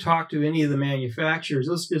if you talk to any of the manufacturers,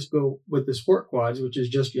 let's just go with the Sport Quads, which is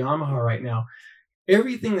just Yamaha right now.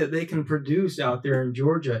 Everything that they can produce out there in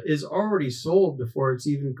Georgia is already sold before it's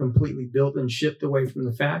even completely built and shipped away from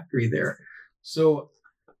the factory there. So,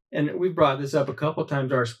 and we brought this up a couple of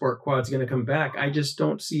times, our Sport Quad's going to come back. I just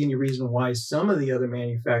don't see any reason why some of the other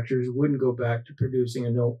manufacturers wouldn't go back to producing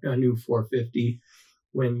a new 450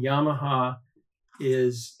 when Yamaha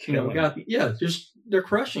is, they're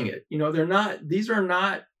crushing it. These are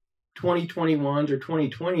not 2021s or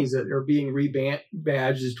 2020s that are being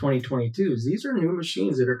rebadged as 2022s. These are new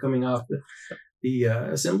machines that are coming off the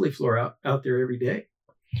assembly floor out there every day.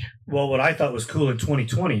 Well, what I thought was cool in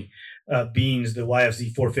 2020, being the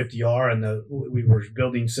YFZ 450R, and we were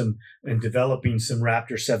building some and developing some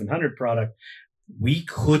Raptor 700 product. We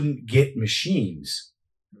couldn't get machines.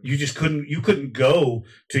 You just couldn't. You couldn't go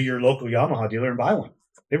to your local Yamaha dealer and buy one.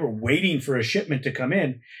 They were waiting for a shipment to come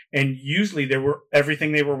in, and usually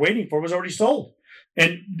everything they were waiting for was already sold.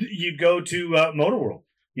 And you go to Motor World.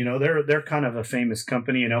 You know, they're kind of a famous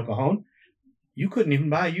company in El Cajon. You couldn't even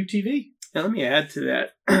buy a UTV. Now, let me add to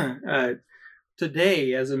that.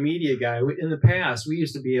 Today, as a media guy, in the past, we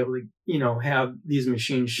used to be able to, have these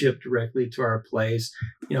machines shipped directly to our place,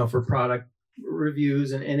 for product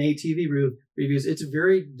reviews and ATV reviews. It's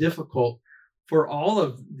very difficult for all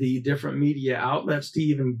of the different media outlets to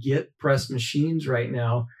even get press machines right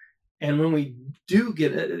now. And when we do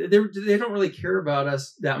get it, they don't really care about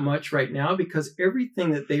us that much right now, because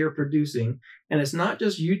everything that they are producing, and it's not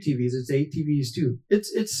just UTVs, it's ATVs too.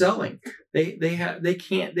 It's selling. They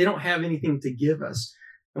don't have anything to give us.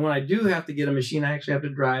 And when I do have to get a machine, I actually have to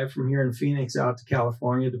drive from here in Phoenix out to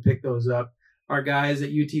California to pick those up. Our guys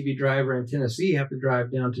at UTV Driver in Tennessee have to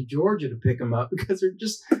drive down to Georgia to pick them up, because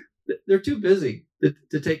they're too busy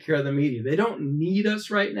to take care of the media. They don't need us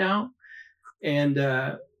right now. And,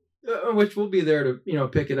 which we'll be there to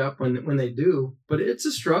pick it up when they do, but it's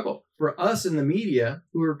a struggle for us in the media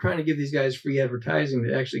who are trying to give these guys free advertising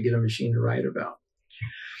to actually get a machine to write about.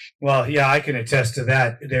 Well, yeah, I can attest to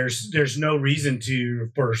that. There's no reason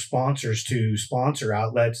for sponsors to sponsor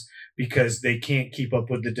outlets, because they can't keep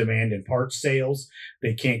up with the demand in parts sales.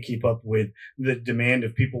 They can't keep up with the demand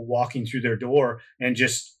of people walking through their door and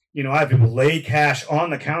just, I have people lay cash on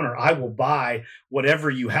the counter. I will buy whatever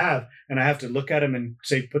you have. And I have to look at them and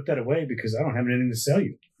say, put that away, because I don't have anything to sell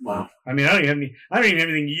you. Wow. I mean, I don't even have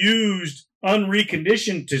anything used,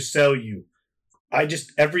 unreconditioned to sell you.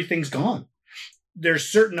 Everything's gone.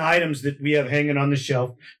 There's certain items that we have hanging on the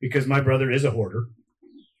shelf because my brother is a hoarder.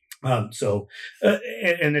 And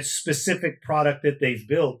it's specific product that they've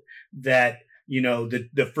built that,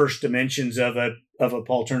 the first dimensions of a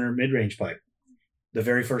Paul Turner mid-range pipe. The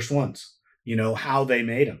very first ones, how they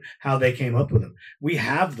made them, how they came up with them. We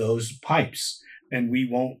have those pipes, and we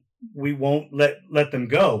won't let them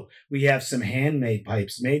go. We have some handmade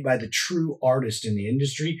pipes made by the true artist in the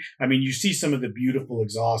industry. I mean, you see some of the beautiful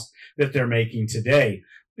exhaust that they're making today,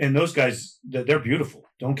 and those guys, they're beautiful.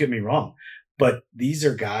 Don't get me wrong, but these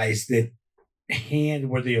are guys that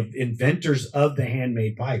were the inventors of the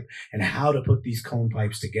handmade pipe and how to put these cone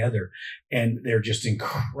pipes together, and they're just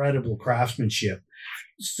incredible craftsmanship.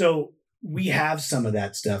 So we have some of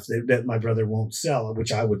that stuff that my brother won't sell,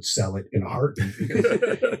 which I would sell it in a heartbeat, because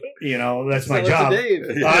that's my job.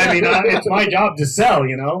 I mean, it's my job to sell.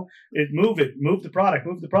 Move the product.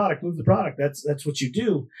 That's what you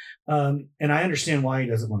do. And I understand why he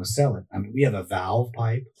doesn't want to sell it. I mean, we have a valve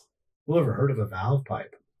pipe. Who ever heard of a valve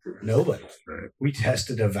pipe? Nobody. Right. We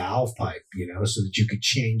tested a valve pipe, so that you could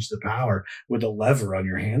change the power with a lever on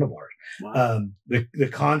your handlebars. Wow. The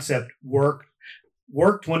concept worked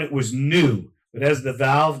when it was new, but as the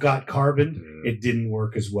valve got carboned, it didn't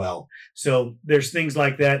work as well. So there's things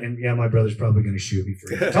like that. And yeah, my brother's probably going to shoot me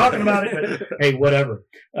for talking about it, but hey, whatever.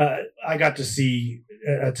 I got to see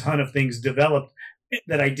a ton of things developed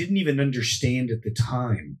that I didn't even understand at the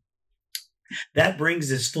time. That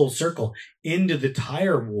brings us full circle into the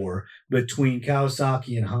tire war between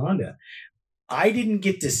Kawasaki and Honda. I didn't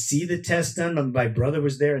get to see the test done, but my brother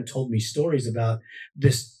was there and told me stories about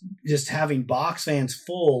this, just having box fans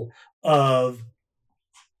full of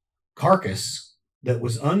carcass that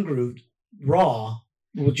was ungrooved, raw,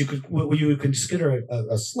 what you would consider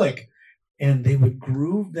a slick, and they would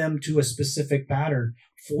groove them to a specific pattern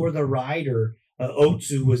for the rider.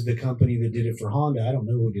 Otsu was the company that did it for Honda. I don't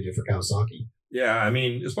know who did it for Kawasaki. Yeah, I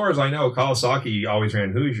mean, as far as I know, Kawasaki always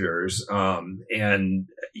ran Hoosiers, and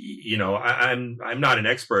I'm not an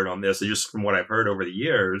expert on this. Just from what I've heard over the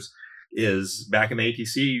years, is back in the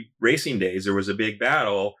ATC racing days, there was a big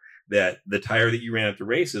battle that the tire that you ran at the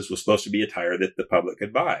races was supposed to be a tire that the public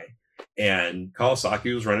could buy, and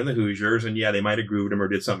Kawasaki was running the Hoosiers, and yeah, they might have grooved them or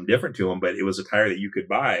did something different to them, but it was a tire that you could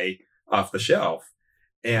buy off the shelf,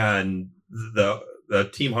 and the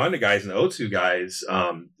Team Honda guys and the Otsu guys,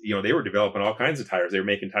 they were developing all kinds of tires. They were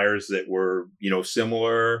making tires that were,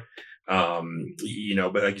 similar, but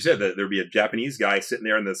like you said, there'd be a Japanese guy sitting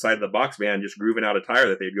there on the side of the box van just grooving out a tire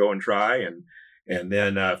that they'd go and try. And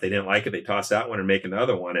then if they didn't like it, they'd toss that one and make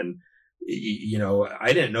another one. And,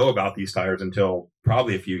 I didn't know about these tires until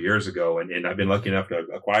probably a few years ago. And I've been lucky enough to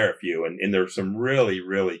acquire a few. And there's some really,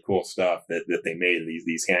 really cool stuff that they made,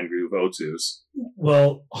 these hand groove Otsus.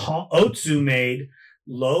 Well, Otsu made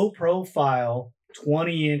low profile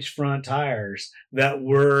 20-inch front tires that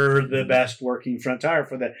were the best working front tire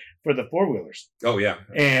for the four-wheelers. Oh, yeah.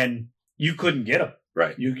 And you couldn't get them.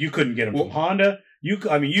 Right. You couldn't get them from Honda. You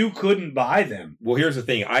couldn't buy them. Well, here's the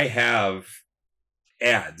thing. I have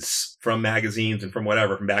ads from magazines and from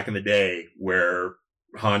whatever from back in the day where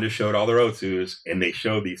Honda showed all their O2s and they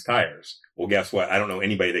showed these tires. Well, guess what? I don't know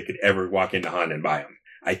anybody that could ever walk into Honda and buy them.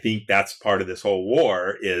 I think that's part of this whole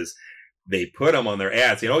war is they put them on their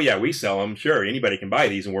ads saying, oh, yeah, we sell them. Sure, anybody can buy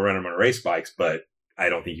these and we're running them on race bikes, but I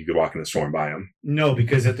don't think you could walk in the store and buy them. No,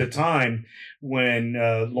 because at the time when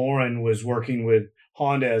Lauren was working with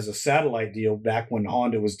Honda as a satellite deal, back when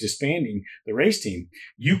Honda was disbanding the race team,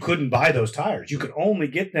 you couldn't buy those tires. You could only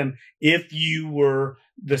get them if you were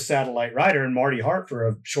the satellite rider. And Marty Hart, for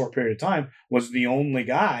a short period of time, was the only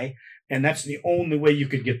guy. And that's the only way you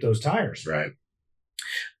could get those tires. Right.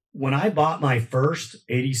 When I bought my first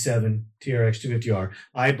 87 TRX 250R,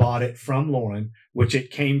 I bought it from Lauren, which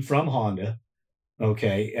it came from Honda,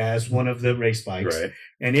 okay, as one of the race bikes. Right.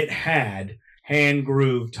 And it had hand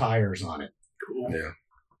grooved tires on it. Cool. Yeah.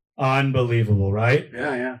 Unbelievable, right?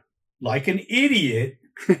 Yeah. Like an idiot.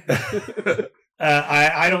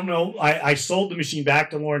 I don't know. I sold the machine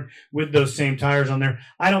back to Lauren with those same tires on there.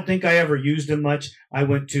 I don't think I ever used them much. I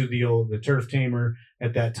went to the Turf Tamer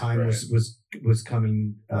at that time. Right. was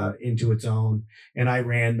coming into its own, and I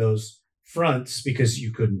ran those fronts because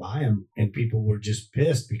you couldn't buy them, and people were just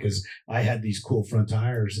pissed because I had these cool front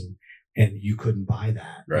tires and you couldn't buy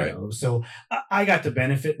that. Right. You know? So I got to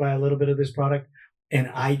benefit by a little bit of this product, and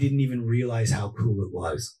I didn't even realize how cool it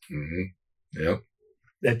was. Mm-hmm. Yep.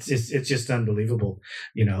 It's just unbelievable.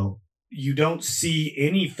 You know, you don't see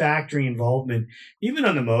any factory involvement, even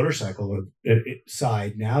on the motorcycle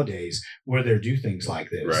side nowadays, where they do things like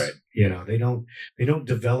this. Right. You know, they don't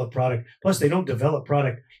develop product. Plus, they don't develop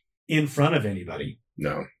product in front of anybody.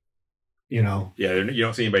 No. You know. Yeah, you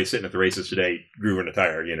don't see anybody sitting at the races today grooving a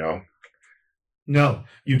tire. You know. No,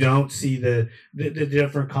 you don't see the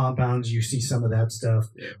different compounds. You see some of that stuff.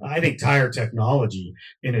 Yeah. I think tire technology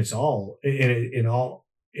in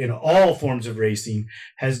all forms of racing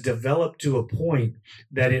has developed to a point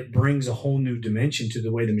that it brings a whole new dimension to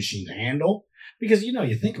the way the machines handle. Because, you know,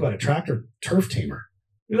 you think about a tractor Turf Tamer.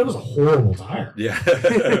 That was a horrible tire. Yeah.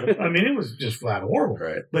 I mean, it was just flat horrible.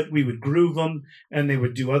 Right. But we would groove them, and they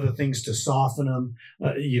would do other things to soften them.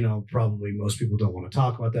 You know, probably most people don't want to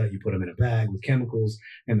talk about that. You put them in a bag with chemicals,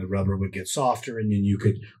 and the rubber would get softer, and then you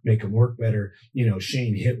could make them work better. You know,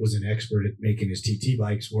 Shane Hitt was an expert at making his TT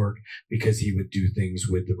bikes work because he would do things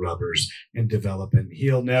with the rubbers and develop. And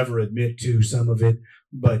he'll never admit to some of it,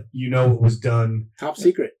 but you know it was done. Top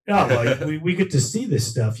secret. Oh, well, we get to see this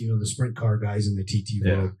stuff. You know, the sprint car guys in the TT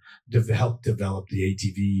world help develop the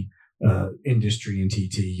ATV industry in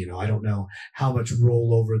TT. You know, I don't know how much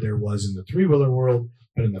rollover there was in the three-wheeler world,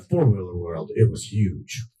 but in the four-wheeler world, it was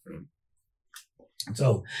huge.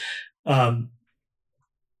 So,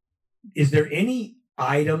 is there any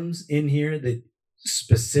items in here that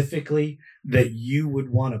specifically that you would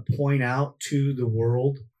want to point out to the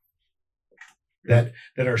world that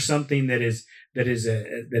are something that is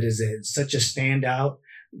such a standout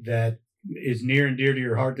that is near and dear to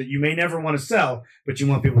your heart that you may never want to sell, but you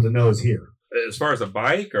want people to know is here? As far as a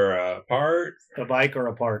bike or a part? A bike or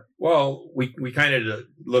a part? Well, we kind of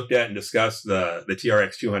looked at and discussed the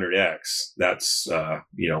TRX 200X. That's,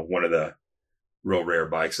 one of the real rare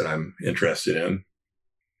bikes that I'm interested in.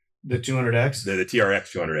 The 200X? The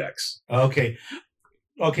TRX 200X.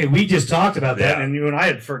 Okay, we just talked about that, Yeah. and you and I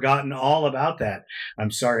had forgotten all about that.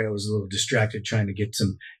 I'm sorry, I was a little distracted trying to get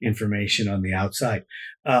some information on the outside.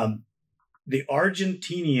 The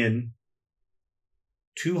Argentinian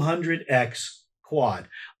 200X quad.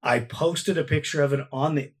 I posted a picture of it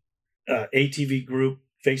on the ATV group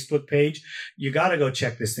Facebook page. You got to go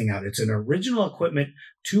check this thing out. It's an original equipment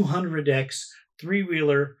 200X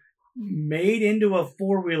three-wheeler made into a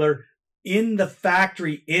four-wheeler in the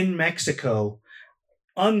factory in Mexico.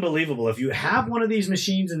 Unbelievable. If you have one of these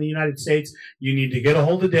machines in the United States, you need to get a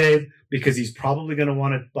hold of Dave because he's probably going to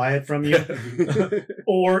want to buy it from you.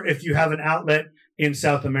 Or if you have an outlet in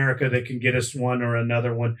South America that can get us one or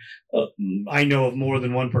another one. I know of more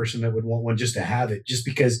than one person that would want one just to have it, just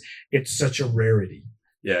because it's such a rarity.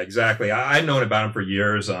 Yeah, exactly. I've known about them for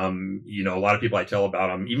years. A lot of people I tell about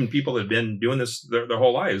them, even people that have been doing this their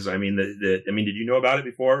whole lives. I mean, did you know about it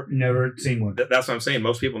before? Never seen one. That's what I'm saying.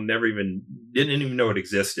 Most people didn't even know it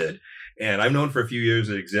existed. And I've known for a few years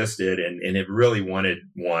it existed and have really wanted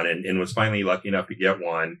one and was finally lucky enough to get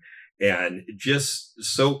one. And just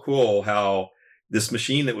so cool how this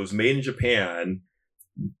machine that was made in Japan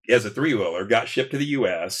as a three-wheeler got shipped to the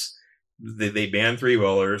U.S., they banned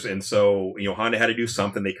three-wheelers, and so Honda had to do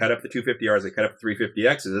something. They cut up the 250Rs, they cut up the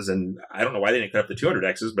 350Xs, and I don't know why they didn't cut up the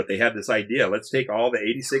 200Xs, but they had this idea: let's take all the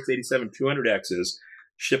 86, 87, 200Xs,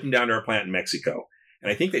 ship them down to our plant in Mexico.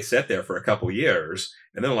 And I think they sat there for a couple years,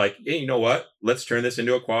 and they're like, hey, you know what? Let's turn this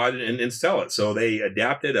into a quad and sell it. So they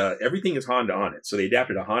adapted everything is Honda on it. So they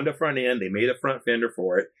adapted a Honda front end, they made a front fender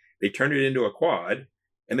for it, they turned it into a quad,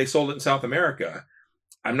 and they sold it in South America.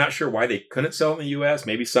 I'm not sure why they couldn't sell it in the U.S.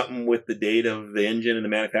 Maybe something with the date of the engine and the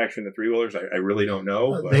manufacturing of the three-wheelers. I really don't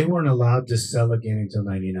know. They weren't allowed to sell again until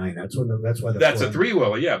 '99. That's why. That's a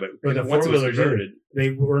three-wheeler, yeah. But the once it was converted,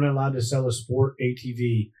 they weren't allowed to sell a sport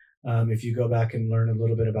ATV. If you go back and learn a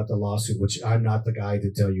little bit about the lawsuit, which I'm not the guy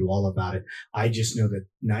to tell you all about it, I just know that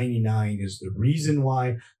 '99 is the reason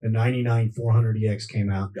why the '99 400EX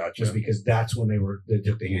came out. Gotcha. Was because that's when they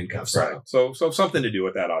took the handcuffs right. out. So something to do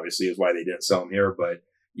with that, obviously, is why they didn't sell them here. But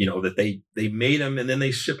that they made them and then they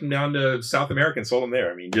shipped them down to South America and sold them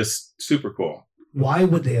there. I mean, just super cool. Why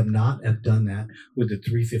would they not have done that with the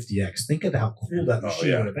 350X? Think of how cool that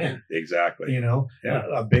machine would have been. Exactly.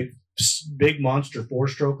 A big monster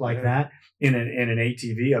 4-stroke like that in an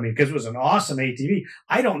ATV. I mean, because it was an awesome ATV.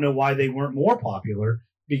 I don't know why they weren't more popular,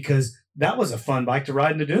 because that was a fun bike to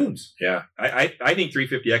ride in the dunes. Yeah. I think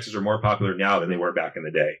 350Xs are more popular now than they were back in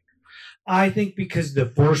the day. I think because the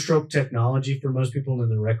 4-stroke technology for most people in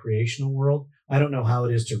the recreational world, I don't know how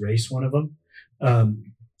it is to race one of them.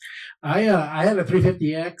 I had a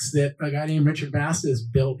 350X that a guy named Richard Bastis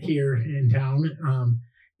built here in town,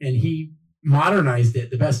 and he modernized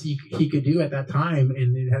it the best he could do at that time,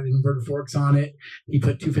 and it had inverted forks on it. He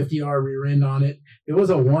put 250R rear end on it. It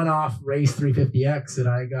was a one-off race 350X that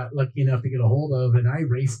I got lucky enough to get a hold of, and I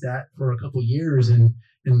raced that for a couple years and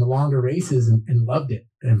in the longer races and loved it.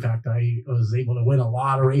 In fact, I was able to win a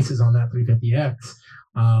lot of races on that 350X.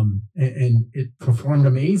 And it performed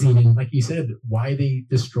amazing. And like you said, why they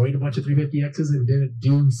destroyed a bunch of 350Xs and didn't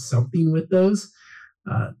do something with those,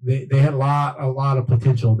 they had a lot of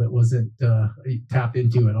potential that wasn't tapped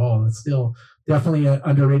into at all. It's still definitely an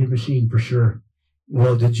underrated machine for sure.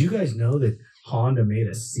 Well, did you guys know that Honda made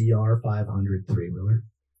a CR500 three-wheeler?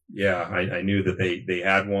 Yeah, I knew that they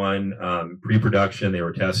had one pre-production. They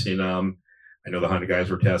were testing them. I know the Honda guys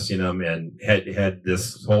were testing them, and had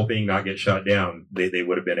this whole thing not get shut down, they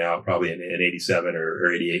would have been out probably in 87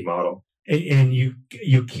 or 88 model. And you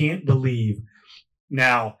can't believe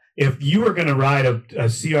now, if you were going to ride a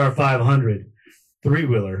CR500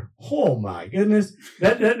 three-wheeler, oh my goodness,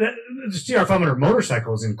 that the CR500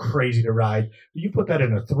 motorcycle isn't crazy to ride. You put that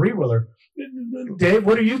in a three-wheeler, Dave,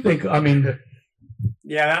 what do you think? I mean,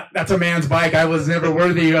 yeah, that's a man's bike. I was never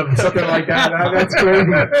worthy of something like that. That's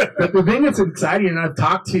crazy. But the thing that's exciting, and I've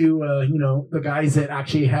talked to, the guys that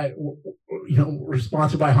actually were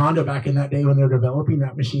sponsored by Honda back in that day when they were developing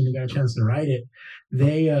that machine and got a chance to ride it.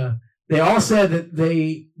 They all said that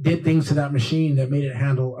they did things to that machine that made it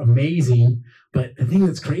handle amazing. But the thing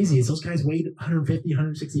that's crazy is those guys weighed 150,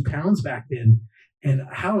 160 pounds back then. And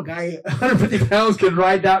how a guy 150 pounds can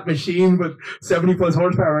ride that machine with 70 plus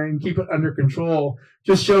horsepower and keep it under control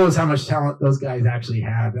just shows how much talent those guys actually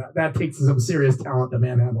have. That takes some serious talent to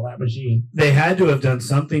manhandle that machine. They had to have done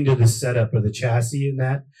something to the setup of the chassis in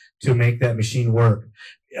that to make that machine work.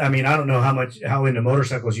 I mean, I don't know how into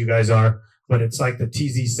motorcycles you guys are, but it's like the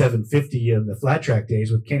TZ750 of the flat track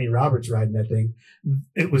days with Kenny Roberts riding that thing.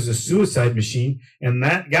 It was a suicide machine, and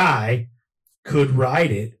that guy could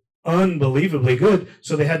ride it unbelievably good,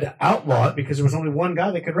 so they had to outlaw it because there was only one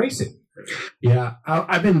guy that could race it. Yeah,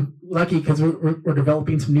 I've been lucky because we're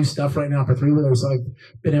developing some new stuff right now for three-wheelers, so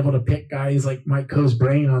I've been able to pick guys like Mike Coe's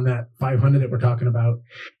brain on that 500 that we're talking about.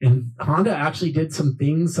 And Honda actually did some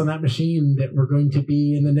things on that machine that were going to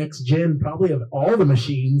be in the next gen, probably of all the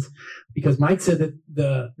machines, because Mike said that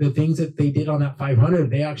the things that they did on that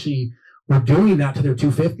 500, they actually were doing that to their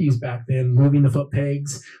 250s back then, moving the foot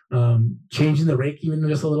pegs, changing the rake even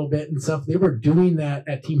just a little bit and stuff. They were doing that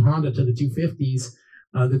at Team Honda to the 250s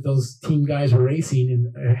that those team guys were racing.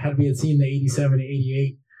 And had we had seen the 87 and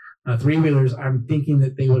 88 three-wheelers, I'm thinking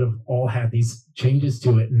that they would have all had these changes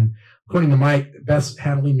to it. And according to Mike, the best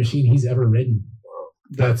handling machine he's ever ridden.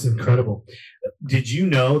 That's incredible. Did you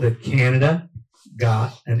know that Canada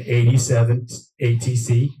got an 87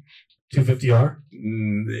 ATC 250R?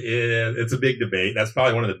 It's a big debate. That's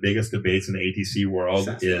probably one of the biggest debates in the ATC world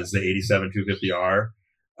is the 87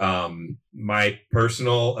 250R. My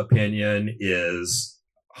personal opinion is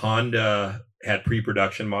Honda had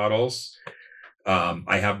pre-production models.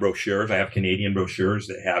 I have brochures. I have Canadian brochures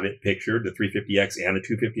that have it pictured, the 350X and the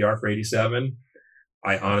 250R for 87.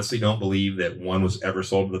 I honestly don't believe that one was ever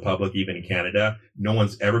sold to the public, even in Canada. No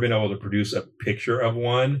one's ever been able to produce a picture of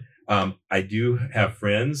one. I do have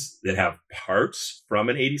friends that have parts from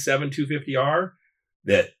an 87 250R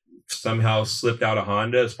that somehow slipped out of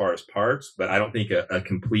Honda as far as parts, but I don't think a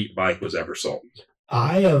complete bike was ever sold.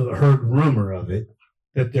 I have heard rumor of it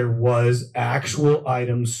that there was actual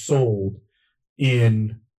items sold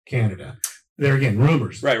in Canada. There again,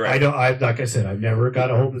 rumors. Right. Like I said, I've never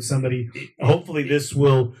got a hold of somebody. Hopefully this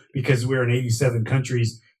will, because we're in 87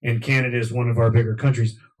 countries and Canada is one of our bigger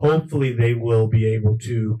countries. Hopefully they will be able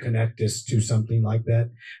to connect us to something like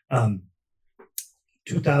that.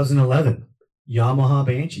 2011, Yamaha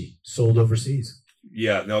Banshee sold overseas.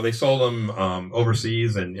 Yeah, no, they sold them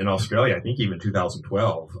overseas and in Australia. I think even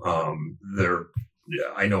 2012.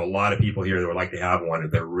 I know a lot of people here that would like to have one,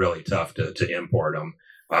 and they're really tough to import them.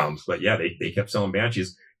 But yeah, they kept selling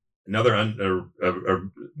Banshees. Another a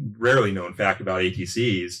rarely known fact about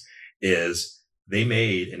ATCs is they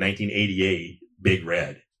made in 1988 Big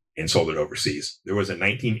Red and sold it overseas. There was a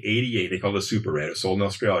 1988, they called it Super Red. It was sold in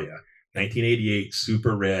Australia. 1988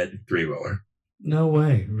 Super Red 3-wheeler. No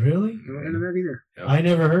way. Really? I don't know that either. Yep. I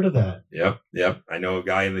never heard of that. Yep. I know a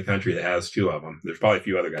guy in the country that has 2 of them. There's probably a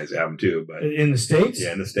few other guys that have them too, but In the States?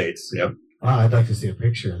 yeah, in the States. Yep. I'd like to see a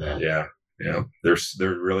picture of that. Yeah. They're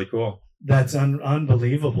really cool. That's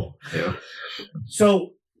unbelievable. Yeah.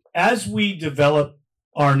 So as we develop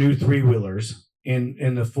our new 3-wheelers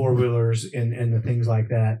in the 4-wheelers and the things like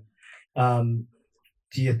that,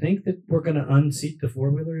 do you think that we're going to unseat the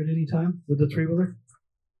 4-wheeler at any time with the 3-wheeler?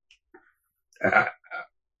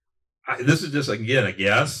 This is just, again, a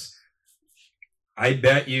guess. I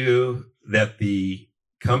bet you that the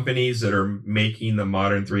companies that are making the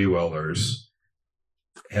modern 3-wheelers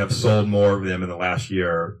have sold more of them in the last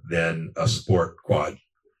year than a sport quad.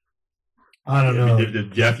 I don't know.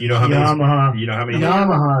 Jeff, you know how many? Yamaha. You know how many?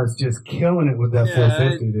 Yamaha is just killing it with that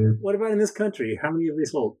 450, dude. What about in this country? How many have they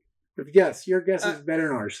sold? Yes, your guess is better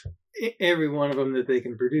than ours. Every one of them that they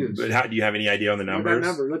can produce. But do you have any idea on the What numbers? that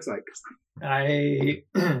number looks like.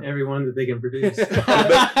 Every one that they can produce.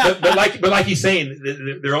 but like he's saying,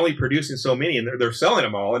 they're only producing so many, and they're selling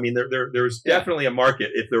them all. I mean, there's definitely a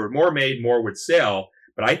market. If there were more made, more would sell.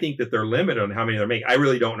 But I think that they're limited on how many they're making. I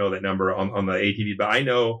really don't know that number on the ATV, but I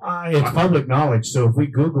know it's public knowledge. So if we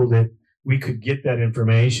Googled it, we could get that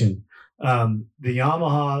information. The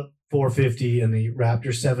Yamaha 450 and the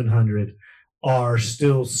Raptor 700 are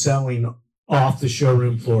still selling off the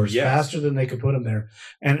showroom floors faster than they could put them there,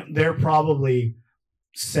 and they're probably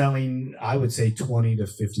selling, I would say, 20 to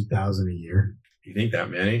 50,000 a year. You think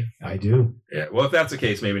that many? I do. Yeah. Well, if that's the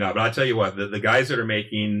case, maybe not. But I tell you what, the guys that are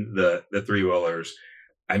making the 3-wheelers,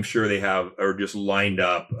 I'm sure they are just lined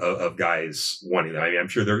up of guys wanting them. I mean, I'm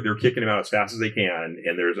sure they're kicking them out as fast as they can,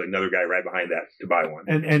 and there's another guy right behind that to buy one.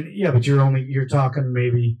 And yeah, but you're talking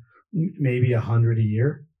maybe 100 a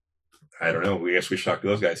year. I don't know. I guess we should talk to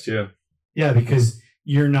those guys too. Yeah, because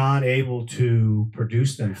you're not able to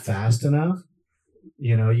produce them fast enough.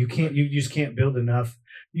 You know, you just can't build enough.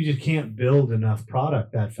 You just can't build enough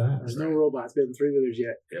product that fast. There's no robots building 3-wheelers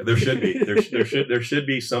yet. Yeah, there should be. There should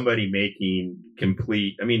be somebody making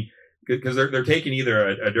complete. I mean, because they're taking either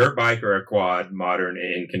a dirt bike or a quad modern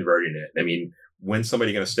and converting it. I mean, when's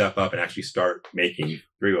somebody going to step up and actually start making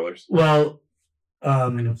 3-wheelers? Well, I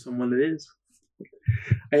know someone that is.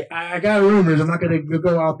 I got rumors. I'm not going to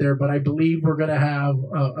go out there, but I believe we're going to have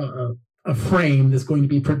a frame that's going to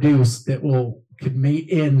be produced that could mate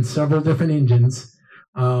in several different engines,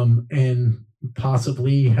 and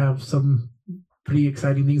possibly have some pretty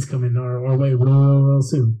exciting things coming our way real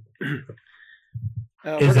soon.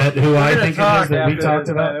 Is that who I think it is that we talked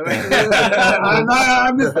about? I'm done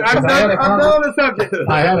on the subject.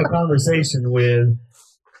 I had a conversation with.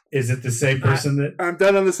 Is it the same person that? I'm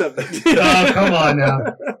done on the subject. Oh, come on now.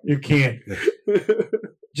 You can't.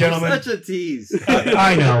 Gentlemen. Such a tease.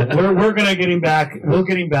 I know. We're going to get him back. We'll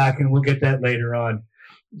get him back, and we'll get that later on.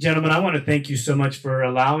 Gentlemen, I want to thank you so much for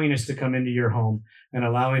allowing us to come into your home and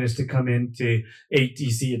allowing us to come into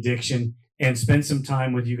ATC Addiction and spend some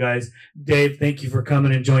time with you guys. Dave, thank you for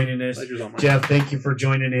coming and joining us. Jeff, thank you for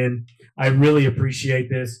joining in. I really appreciate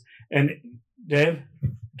this. And Dave,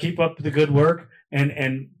 keep up the good work.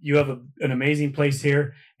 And you have an amazing place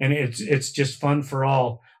here, and it's just fun for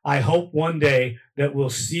all. I hope one day that we'll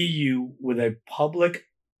see you with a public,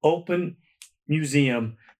 open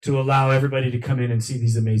museum to allow everybody to come in and see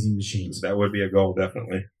these amazing machines. That would be a goal,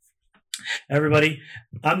 definitely. Everybody,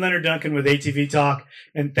 I'm Leonard Duncan with ATV Talk,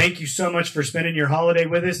 and thank you so much for spending your holiday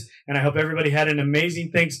with us, and I hope everybody had an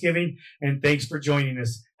amazing Thanksgiving, and thanks for joining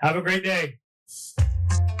us. Have a great day.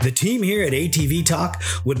 The team here at ATV Talk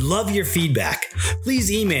would love your feedback.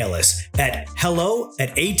 Please email us at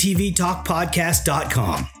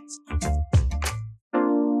hello@atvtalkpodcast.com.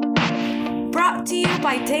 Brought to you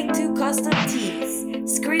by Take-Two Custom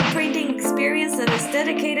Tees. Screen printing experience that is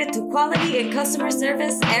dedicated to quality and customer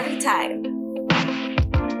service every time.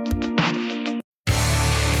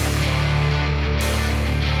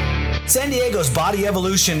 San Diego's Body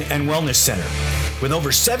Evolution and Wellness Center. With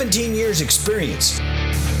over 17 years experience,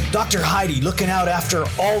 Dr. Heidi looking out after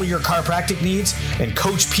all your chiropractic needs, and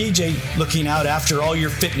Coach PJ looking out after all your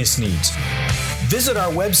fitness needs. Visit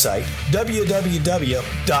our website,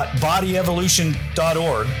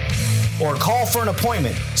 www.bodyevolution.org, or call for an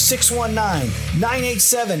appointment,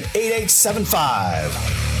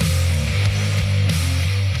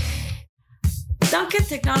 619-987-8875. Duncan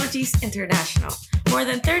Technologies International. More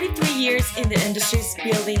than 33 years in the industry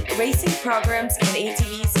building racing programs and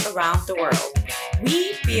ATVs around the world.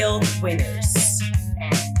 We build winners.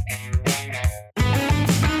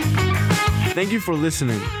 Thank you for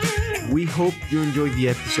listening. We hope you enjoyed the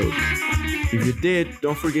episode. If you did,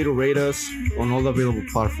 don't forget to rate us on all available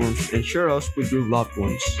platforms and share us with your loved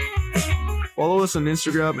ones. Follow us on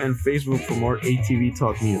Instagram and Facebook for more ATV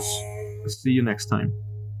Talk news. See you next time.